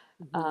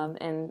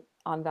 and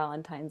on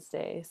Valentine's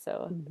Day.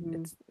 So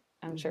it's,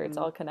 I'm sure it's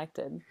all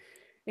connected.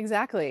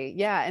 Exactly.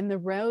 Yeah. And the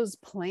rose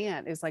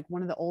plant is like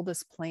one of the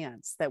oldest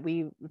plants that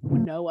we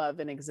know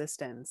of in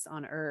existence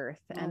on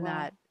Earth, Oh, and wow.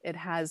 that it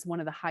has one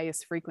of the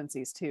highest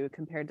frequencies too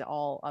compared to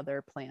all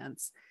other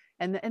plants.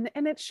 And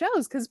it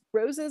shows, because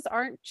roses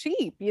aren't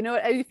cheap. You know,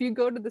 if you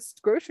go to the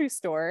grocery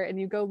store and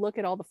you go look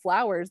at all the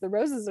flowers, the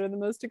roses are the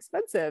most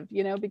expensive,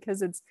 you know,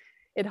 because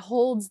it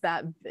holds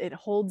that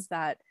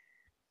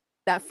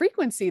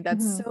frequency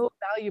that's Mhm. so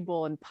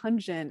valuable and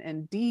pungent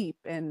and deep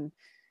and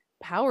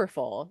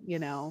powerful, you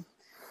know.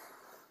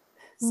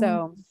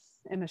 So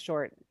in a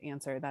short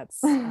answer,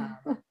 that's No,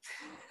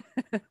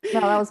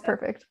 that was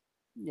perfect.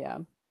 yeah.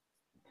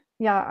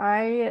 Yeah,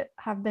 I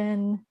have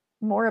been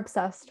more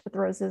obsessed with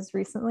roses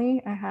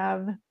recently.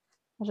 I'll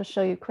just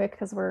show you quick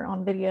because we're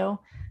on video,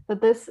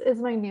 but this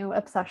is my new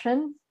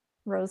obsession,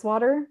 rose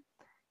water.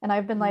 And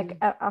I've been like,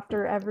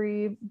 after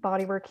every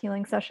bodywork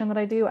healing session that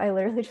I do, I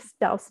literally just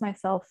douse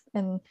myself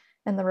in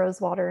the rose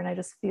water, and I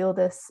just feel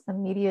this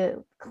immediate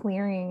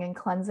clearing and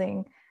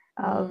cleansing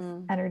of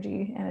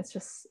energy. And it's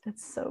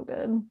so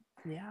good.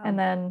 Yeah. And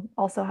then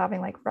also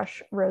having like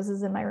fresh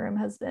roses in my room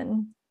has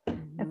been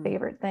a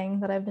favorite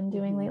thing that I've been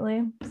doing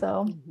lately.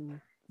 So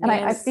and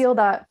I feel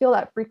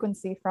that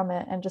frequency from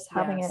it, and just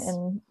having it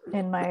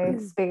in my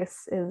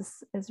space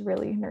is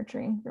really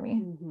nurturing for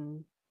me.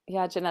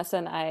 Yeah, Janessa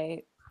and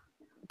I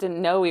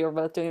didn't know we were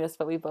both doing this,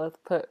 but we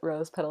both put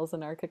rose petals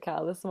in our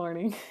cacao this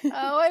morning. Oh,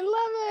 I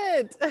love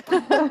it.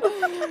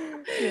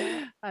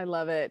 Yeah. I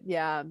love it.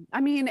 Yeah.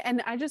 I mean,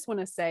 and I just want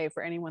to say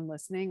for anyone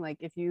listening, like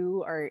if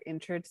you are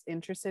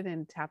interested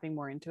in tapping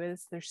more into it,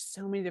 there's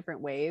so many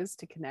different ways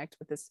to connect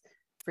with this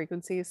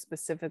frequency,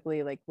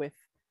 specifically like with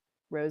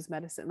rose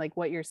medicine, like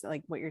what you're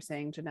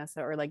saying, Janessa,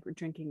 or like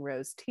drinking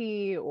rose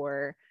tea,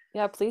 or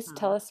yeah, please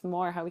tell us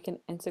more how we can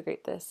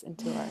integrate this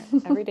into our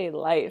everyday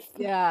life.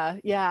 Yeah.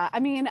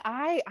 I mean,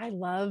 I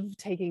love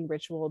taking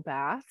ritual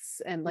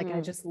baths, and like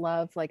I just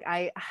love, like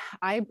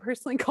I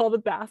personally call the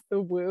bath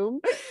the womb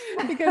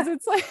because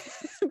it's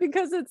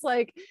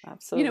like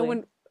Absolutely. you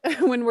know,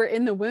 when we're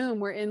in the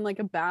womb, we're in like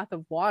a bath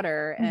of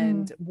water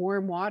and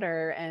warm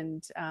water,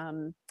 and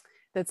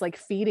that's like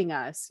feeding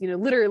us, you know,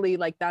 literally,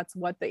 like that's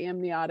what the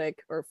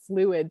amniotic or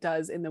fluid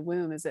does in the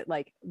womb, is it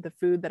like the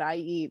food that I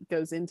eat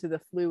goes into the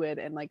fluid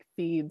and like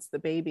feeds the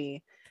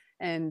baby.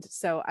 And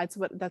so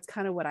that's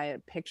kind of what I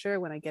picture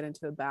when I get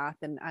into a bath.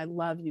 And I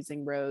love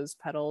using rose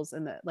petals,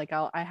 and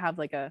I have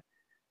like a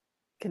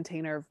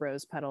container of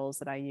rose petals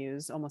that I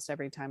use almost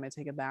every time I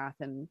take a bath.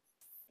 And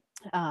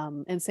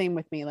same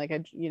with me, like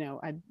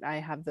I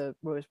have the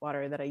rose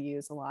water that I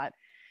use a lot.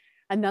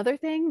 Another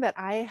thing that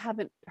I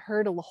haven't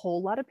heard a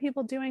whole lot of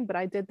people doing, but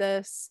I did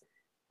this,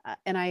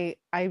 and I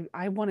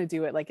want to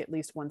do it like at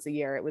least once a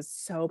year. It was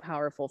so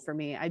powerful for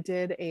me. I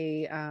did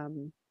a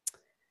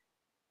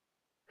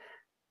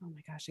oh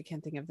my gosh, I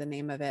can't think of the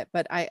name of it,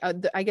 but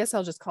I guess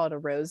I'll just call it a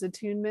rose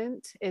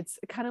attunement. It's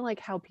kind of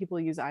like how people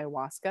use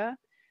ayahuasca,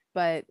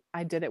 but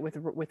I did it with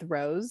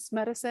rose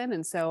medicine.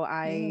 And so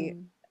I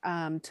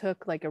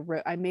took like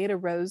I made a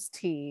rose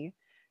tea,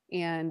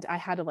 and I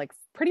had to like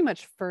pretty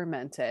much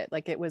ferment it.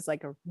 Like it was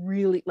like a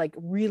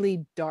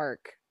really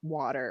dark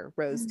water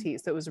rose tea.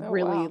 So it was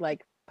really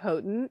like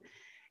potent.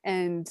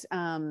 And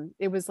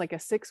it was like a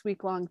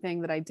 6-week long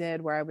thing that I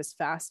did, where I was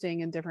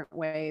fasting in different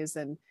ways,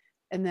 and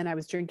then I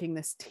was drinking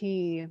this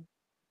tea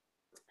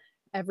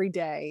every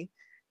day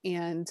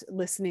and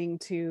listening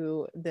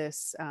to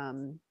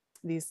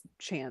these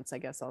chants, I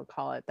guess I'll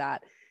call it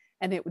that.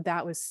 And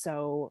that was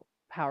so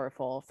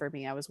powerful for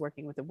me. I was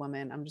working with a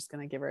woman. I'm just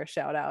going to give her a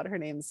shout out. Her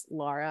name's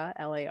Laura,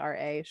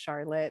 Lara,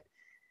 Charlotte.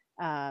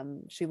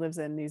 She lives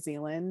in New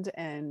Zealand,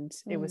 and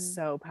it was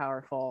so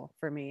powerful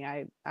for me.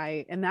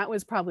 And that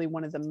was probably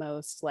one of the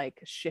most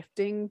like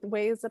shifting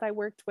ways that I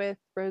worked with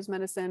rose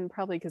medicine,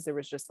 probably because it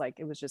was just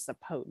a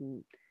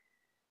potent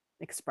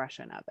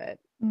expression of it.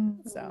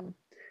 So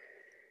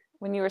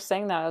when you were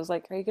saying that, I was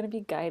like, are you going to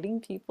be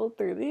guiding people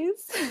through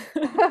these?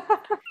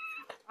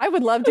 I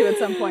would love to at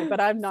some point,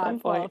 but I'm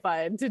not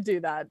qualified to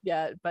do that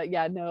yet. But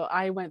yeah, no,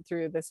 I went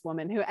through this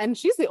woman and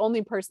she's the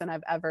only person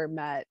I've ever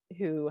met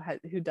who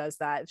does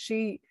that.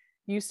 She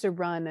used to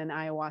run an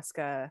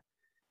ayahuasca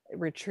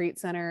retreat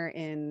center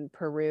in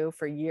Peru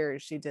for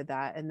years. She did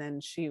that. And then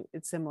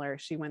it's similar.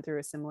 She went through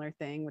a similar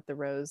thing with the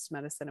rose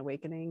medicine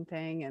awakening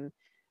thing, and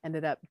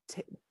ended up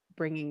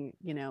bringing,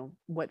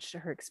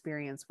 her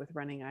experience with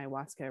running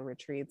ayahuasca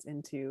retreats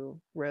into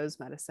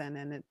rose medicine.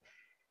 And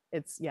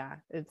it's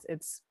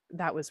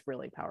that was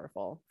really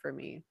powerful for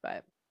me.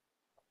 But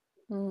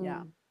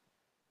yeah.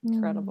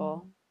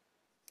 Incredible.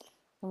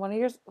 And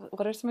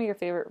what are some of your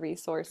favorite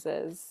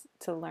resources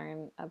to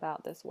learn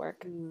about this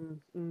work?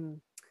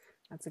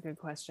 That's a good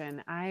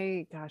question.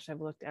 I've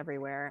looked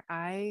everywhere.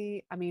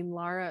 I mean,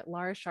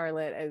 Laura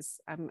Charlotte, as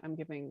I'm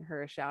giving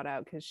her a shout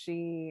out because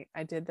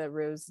I did the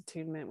rose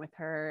attunement with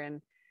her,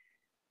 and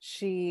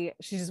she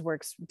just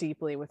works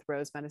deeply with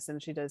rose medicine.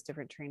 She does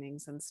different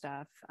trainings and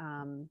stuff.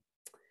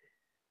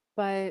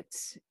 But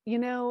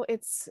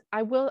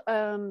I will,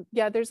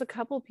 yeah, there's a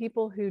couple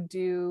people who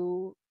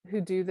do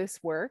this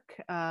work.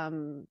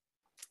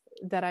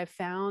 That I've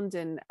found,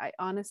 and I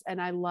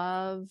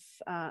love,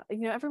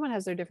 everyone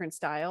has their different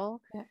style.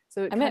 Yeah.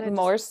 So it I kind meant of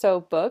more so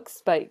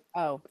books, but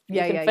oh, you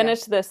yeah, can yeah, yeah.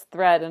 finish this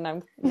thread, and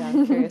I'm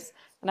curious.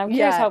 And I'm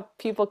curious Yeah. how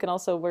people can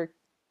also work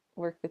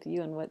with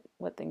you, and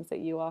what things that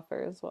you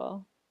offer as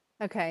well.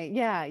 Okay.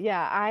 Yeah.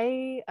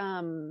 Yeah.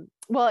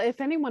 Well,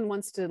 if anyone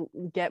wants to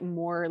get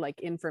more like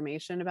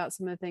information about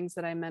some of the things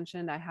that I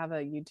mentioned, I have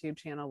a YouTube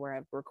channel where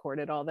I've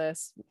recorded all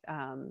this.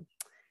 And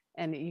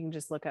you can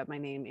just look up my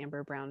name,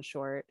 Amber Brown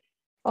Short.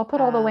 I'll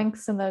put all the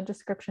links in the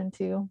description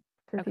too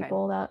for Okay.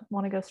 people that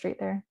want to go straight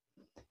there.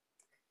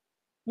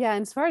 Yeah,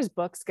 and as far as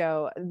books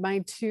go, my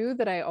two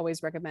that I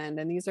always recommend,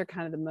 and these are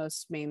kind of the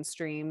most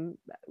mainstream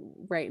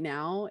right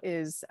now,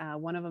 is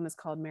one of them is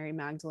called Mary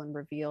Magdalene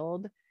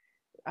Revealed,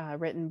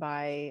 written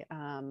by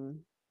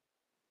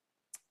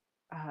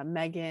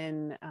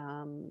Megan.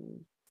 I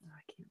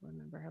can't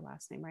remember her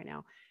last name right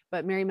now,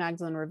 but Mary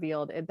Magdalene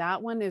Revealed.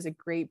 That one is a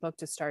great book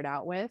to start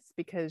out with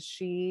because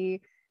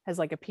she has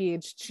like a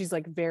PhD. She's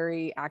like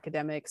very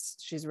academics.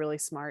 She's really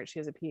smart. She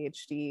has a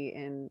PhD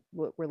in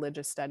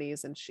religious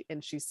studies,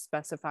 and she's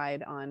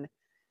specified on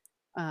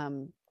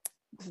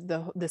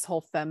this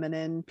whole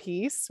feminine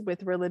piece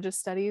with religious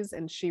studies.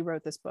 And she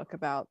wrote this book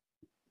about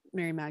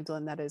Mary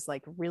Magdalene that is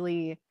like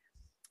really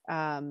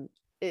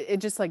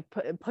it just like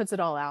puts it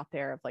all out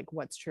there of like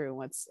what's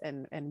true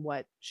and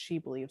what she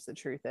believes the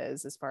truth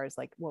is as far as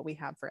like what we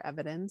have for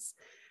evidence.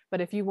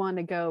 But if you want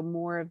to go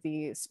more of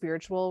the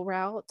spiritual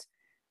route,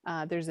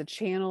 there's a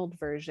channeled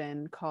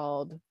version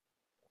called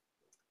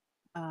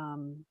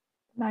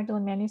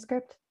Magdalene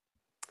Manuscript.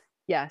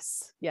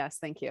 Yes,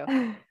 thank you.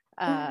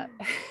 By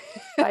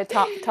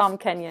Tom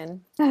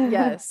Kenyon.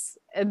 Yes,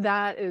 and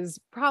that is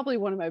probably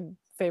one of my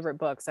favorite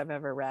books I've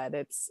ever read.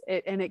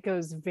 And it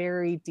goes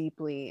very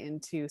deeply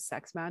into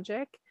sex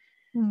magic.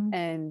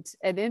 And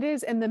it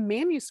is, and the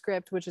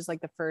manuscript, which is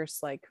like the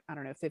first, like, I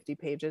don't know, 50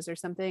 pages or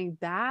something,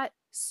 that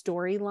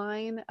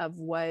storyline of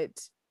what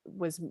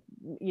was,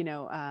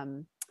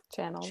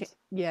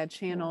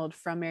 channeled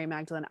from Mary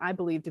Magdalene, I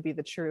believe to be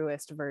the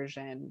truest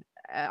version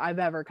I've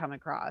ever come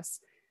across.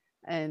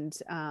 And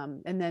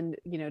then,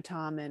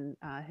 Tom and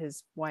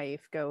his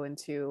wife go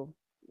into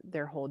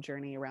their whole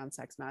journey around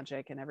sex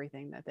magic and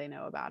everything that they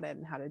know about it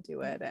and how to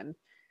do it. And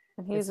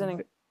he's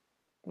an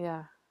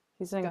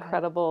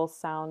incredible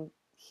sound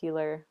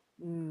healer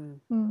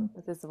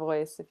with his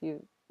voice. If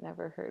you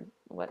never heard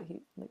what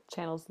he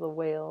channels the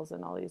whales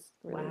and all these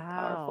really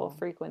powerful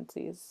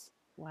frequencies.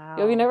 Wow.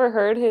 Have you never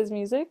heard his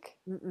music?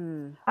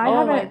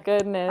 My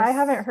goodness. I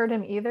haven't heard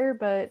him either,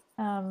 but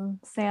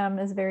Sam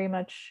is very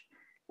much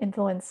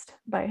influenced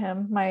by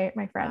him, my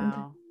friend.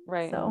 Wow.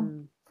 Right.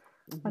 So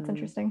that's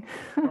interesting.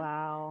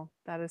 Wow.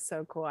 That is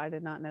so cool. I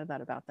did not know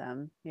that about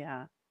them.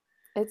 Yeah.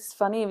 It's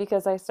funny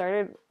because I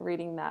started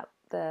reading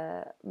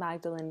the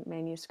Magdalene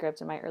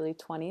manuscript in my early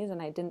 20s,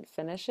 and I didn't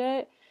finish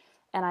it.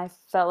 And I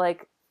felt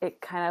like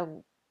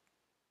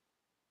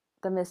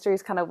the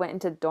mysteries kind of went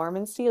into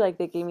dormancy. Like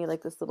they gave me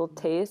like this little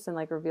taste and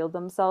like revealed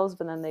themselves,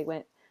 but then they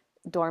went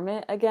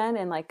dormant again.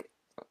 And like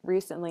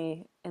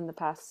recently in the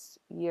past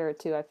year or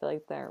two, I feel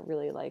like they're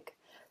really like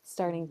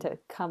starting to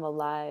come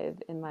alive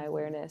in my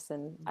awareness.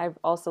 And I've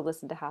also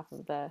listened to half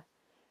of the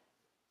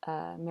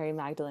Mary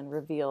Magdalene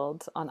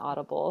Revealed on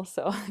Audible,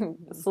 so I'm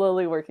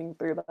slowly working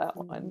through that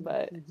one.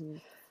 But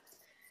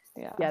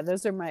yeah,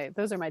 those are my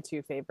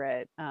two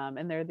favorite,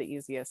 and they're the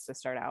easiest to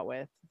start out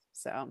with.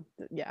 So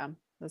yeah,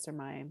 those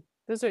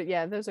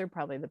are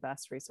probably the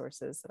best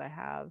resources that I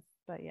have.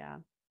 But yeah.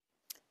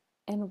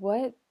 And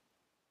what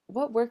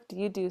work do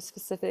you do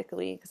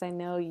specifically? Because I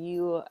know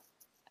you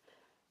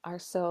are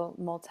so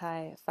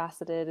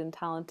multifaceted and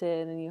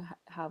talented, and you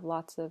have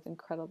lots of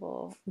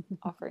incredible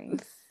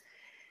offerings.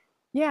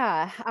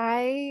 Yeah,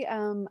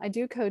 I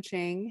do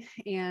coaching,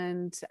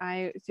 and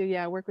I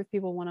work with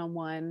people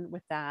one-on-one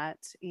with that.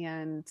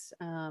 And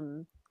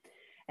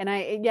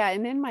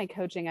in my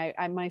coaching,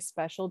 I my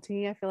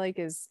specialty, I feel like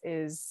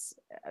is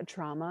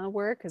trauma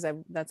work, because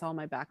that's all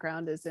my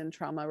background is in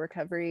trauma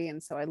recovery.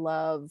 And so I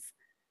love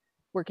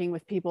working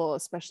with people,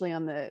 especially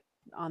on the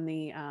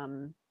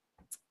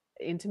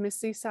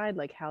intimacy side,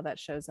 like how that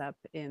shows up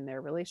in their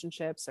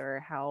relationships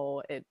or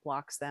how it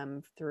blocks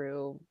them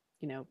through,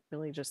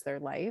 really just their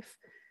life.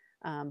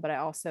 But I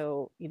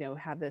also,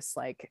 have this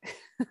like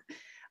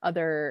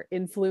other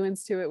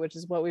influence to it, which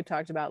is what we've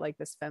talked about, like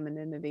this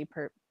femininity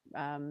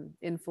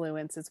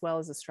influence, as well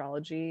as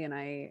astrology. And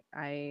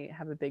I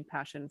have a big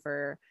passion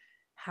for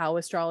how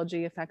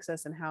astrology affects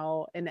us and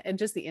how, and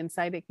just the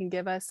insight it can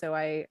give us. So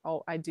I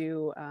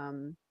do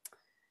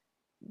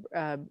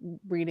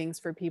readings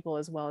for people,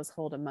 as well as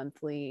hold a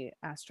monthly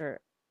astro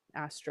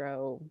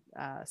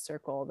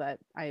circle that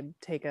I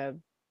take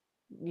an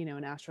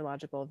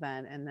astrological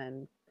event and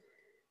then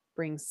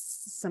bring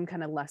some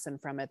kind of lesson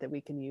from it that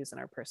we can use in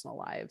our personal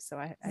lives. So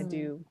I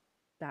do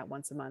that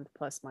once a month,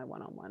 plus my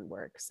one-on-one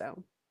work.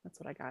 So that's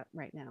what I got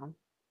right now.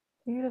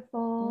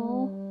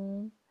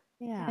 Beautiful.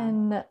 Yeah.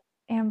 And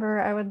Amber,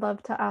 I would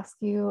love to ask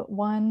you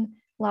one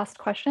last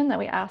question that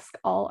we ask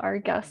all our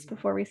guests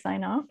before we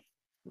sign off.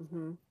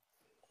 Mm-hmm.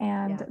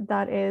 And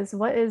that is,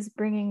 what is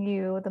bringing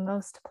you the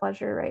most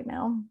pleasure right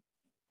now?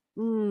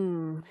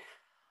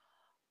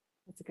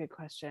 That's a good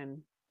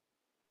question.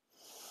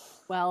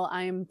 Well,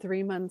 I'm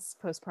 3 months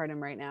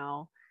postpartum right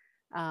now.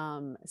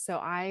 So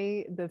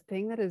the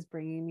thing that is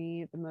bringing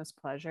me the most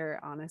pleasure,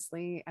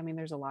 honestly, I mean,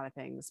 there's a lot of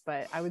things,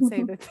 but I would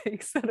say the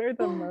things that are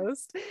the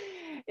most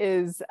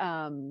is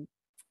I'm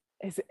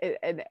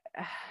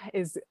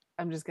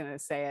just going to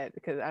say it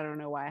because I don't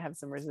know why I have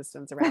some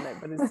resistance around it,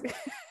 but it's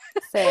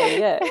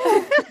say it.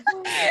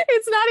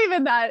 It's not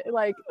even that,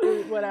 like,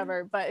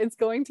 whatever, but it's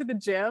going to the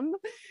gym.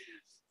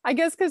 I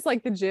guess because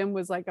like the gym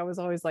was like, I was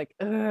always like,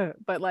 ugh,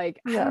 but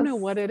like, I don't know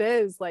what it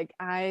is. Like,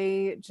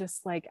 I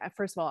just like,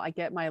 first of all, I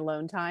get my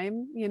alone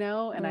time,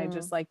 and I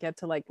just like get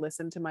to like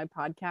listen to my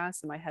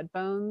podcast and my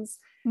headphones.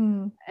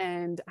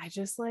 And I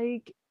just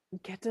like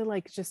get to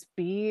like just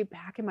be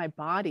back in my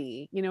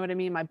body. You know what I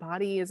mean? My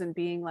body isn't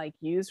being like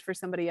used for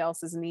somebody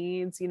else's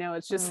needs.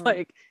 It's just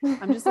like,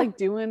 I'm just like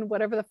doing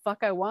whatever the fuck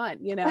I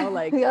want,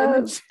 like,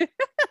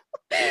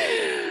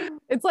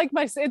 it's like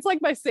my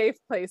safe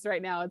place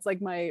right now. It's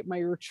like my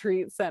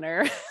retreat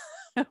center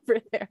over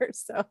there.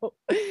 So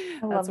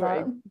that's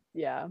where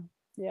yeah.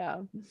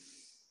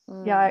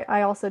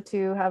 I also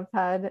too have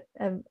had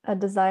a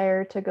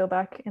desire to go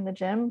back in the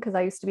gym because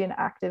I used to be an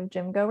active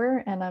gym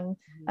goer, and I'm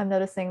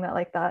noticing that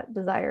like that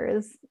desire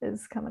is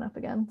coming up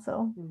again.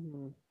 So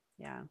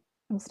yeah,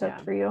 I'm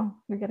stoked for you.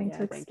 You're getting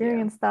to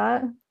experience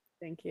that.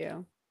 Thank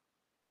you.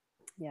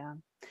 Yeah,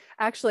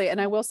 actually, and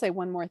I will say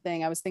one more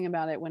thing. I was thinking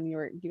about it when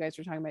you guys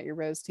were talking about your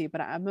rose tea,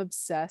 but I'm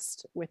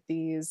obsessed with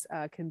these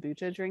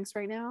kombucha drinks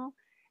right now,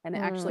 and it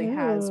actually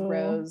has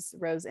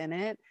rose in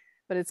it.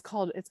 But it's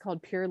called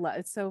Pure Love.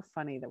 It's so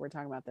funny that we're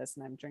talking about this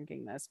and I'm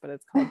drinking this, but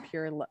it's called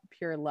Pure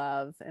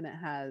Love, and it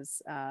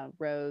has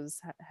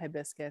rose,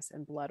 hibiscus,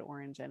 and blood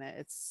orange in it.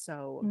 It's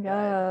so good.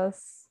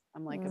 Yes.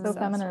 I'm like so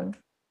feminine.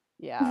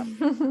 Yeah.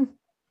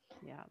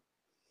 Yeah.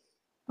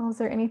 Well, is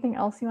there anything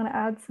else you want to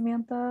add,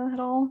 Samantha, at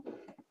all?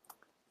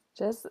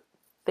 Just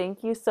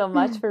thank you so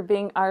much for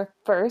being our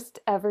first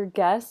ever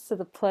guest to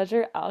the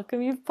Pleasure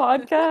Alchemy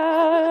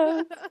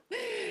podcast.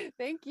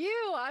 Thank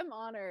you. I'm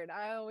honored.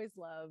 I always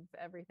love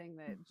everything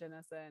that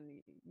Janessa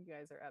and you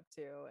guys are up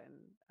to. And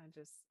I'm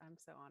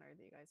so honored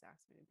that you guys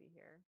asked me to be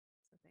here.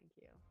 So thank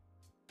you.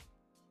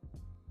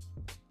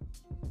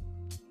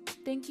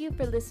 Thank you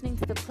for listening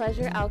to the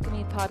Pleasure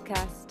Alchemy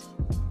podcast.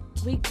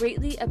 We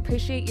greatly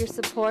appreciate your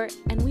support,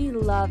 and we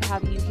love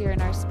having you here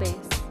in our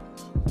space.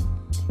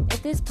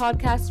 If this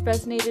podcast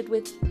resonated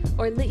with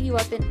or lit you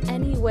up in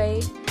any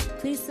way,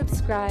 please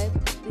subscribe,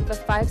 leave a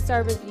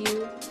 5-star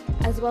review,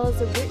 as well as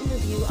a written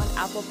review on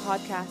Apple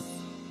Podcasts.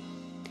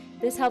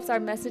 This helps our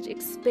message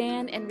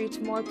expand and reach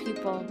more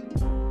people.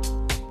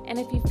 And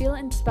if you feel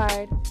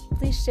inspired,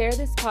 please share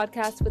this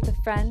podcast with a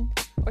friend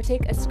or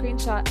take a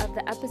screenshot of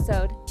the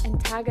episode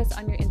and tag us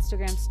on your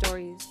Instagram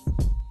stories.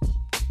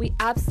 We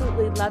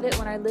absolutely love it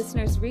when our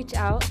listeners reach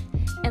out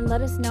and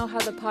let us know how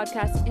the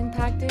podcast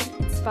impacted,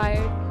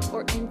 inspired,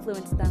 or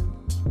influenced them.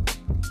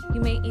 You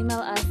may email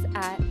us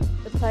at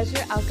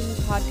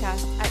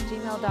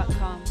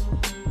thepleasurealchemypodcast@gmail.com.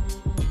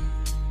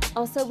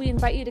 Also, we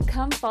invite you to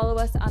come follow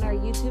us on our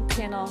YouTube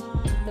channel,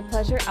 The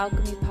Pleasure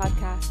Alchemy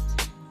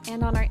Podcast,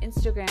 and on our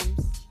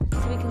Instagrams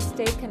so we can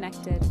stay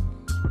connected.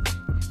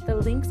 The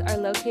links are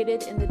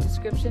located in the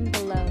description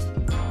below.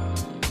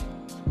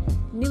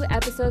 New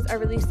episodes are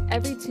released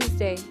every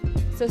Tuesday,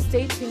 so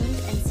stay tuned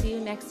and see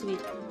you next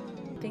week.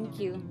 Thank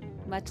you.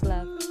 Much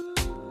love.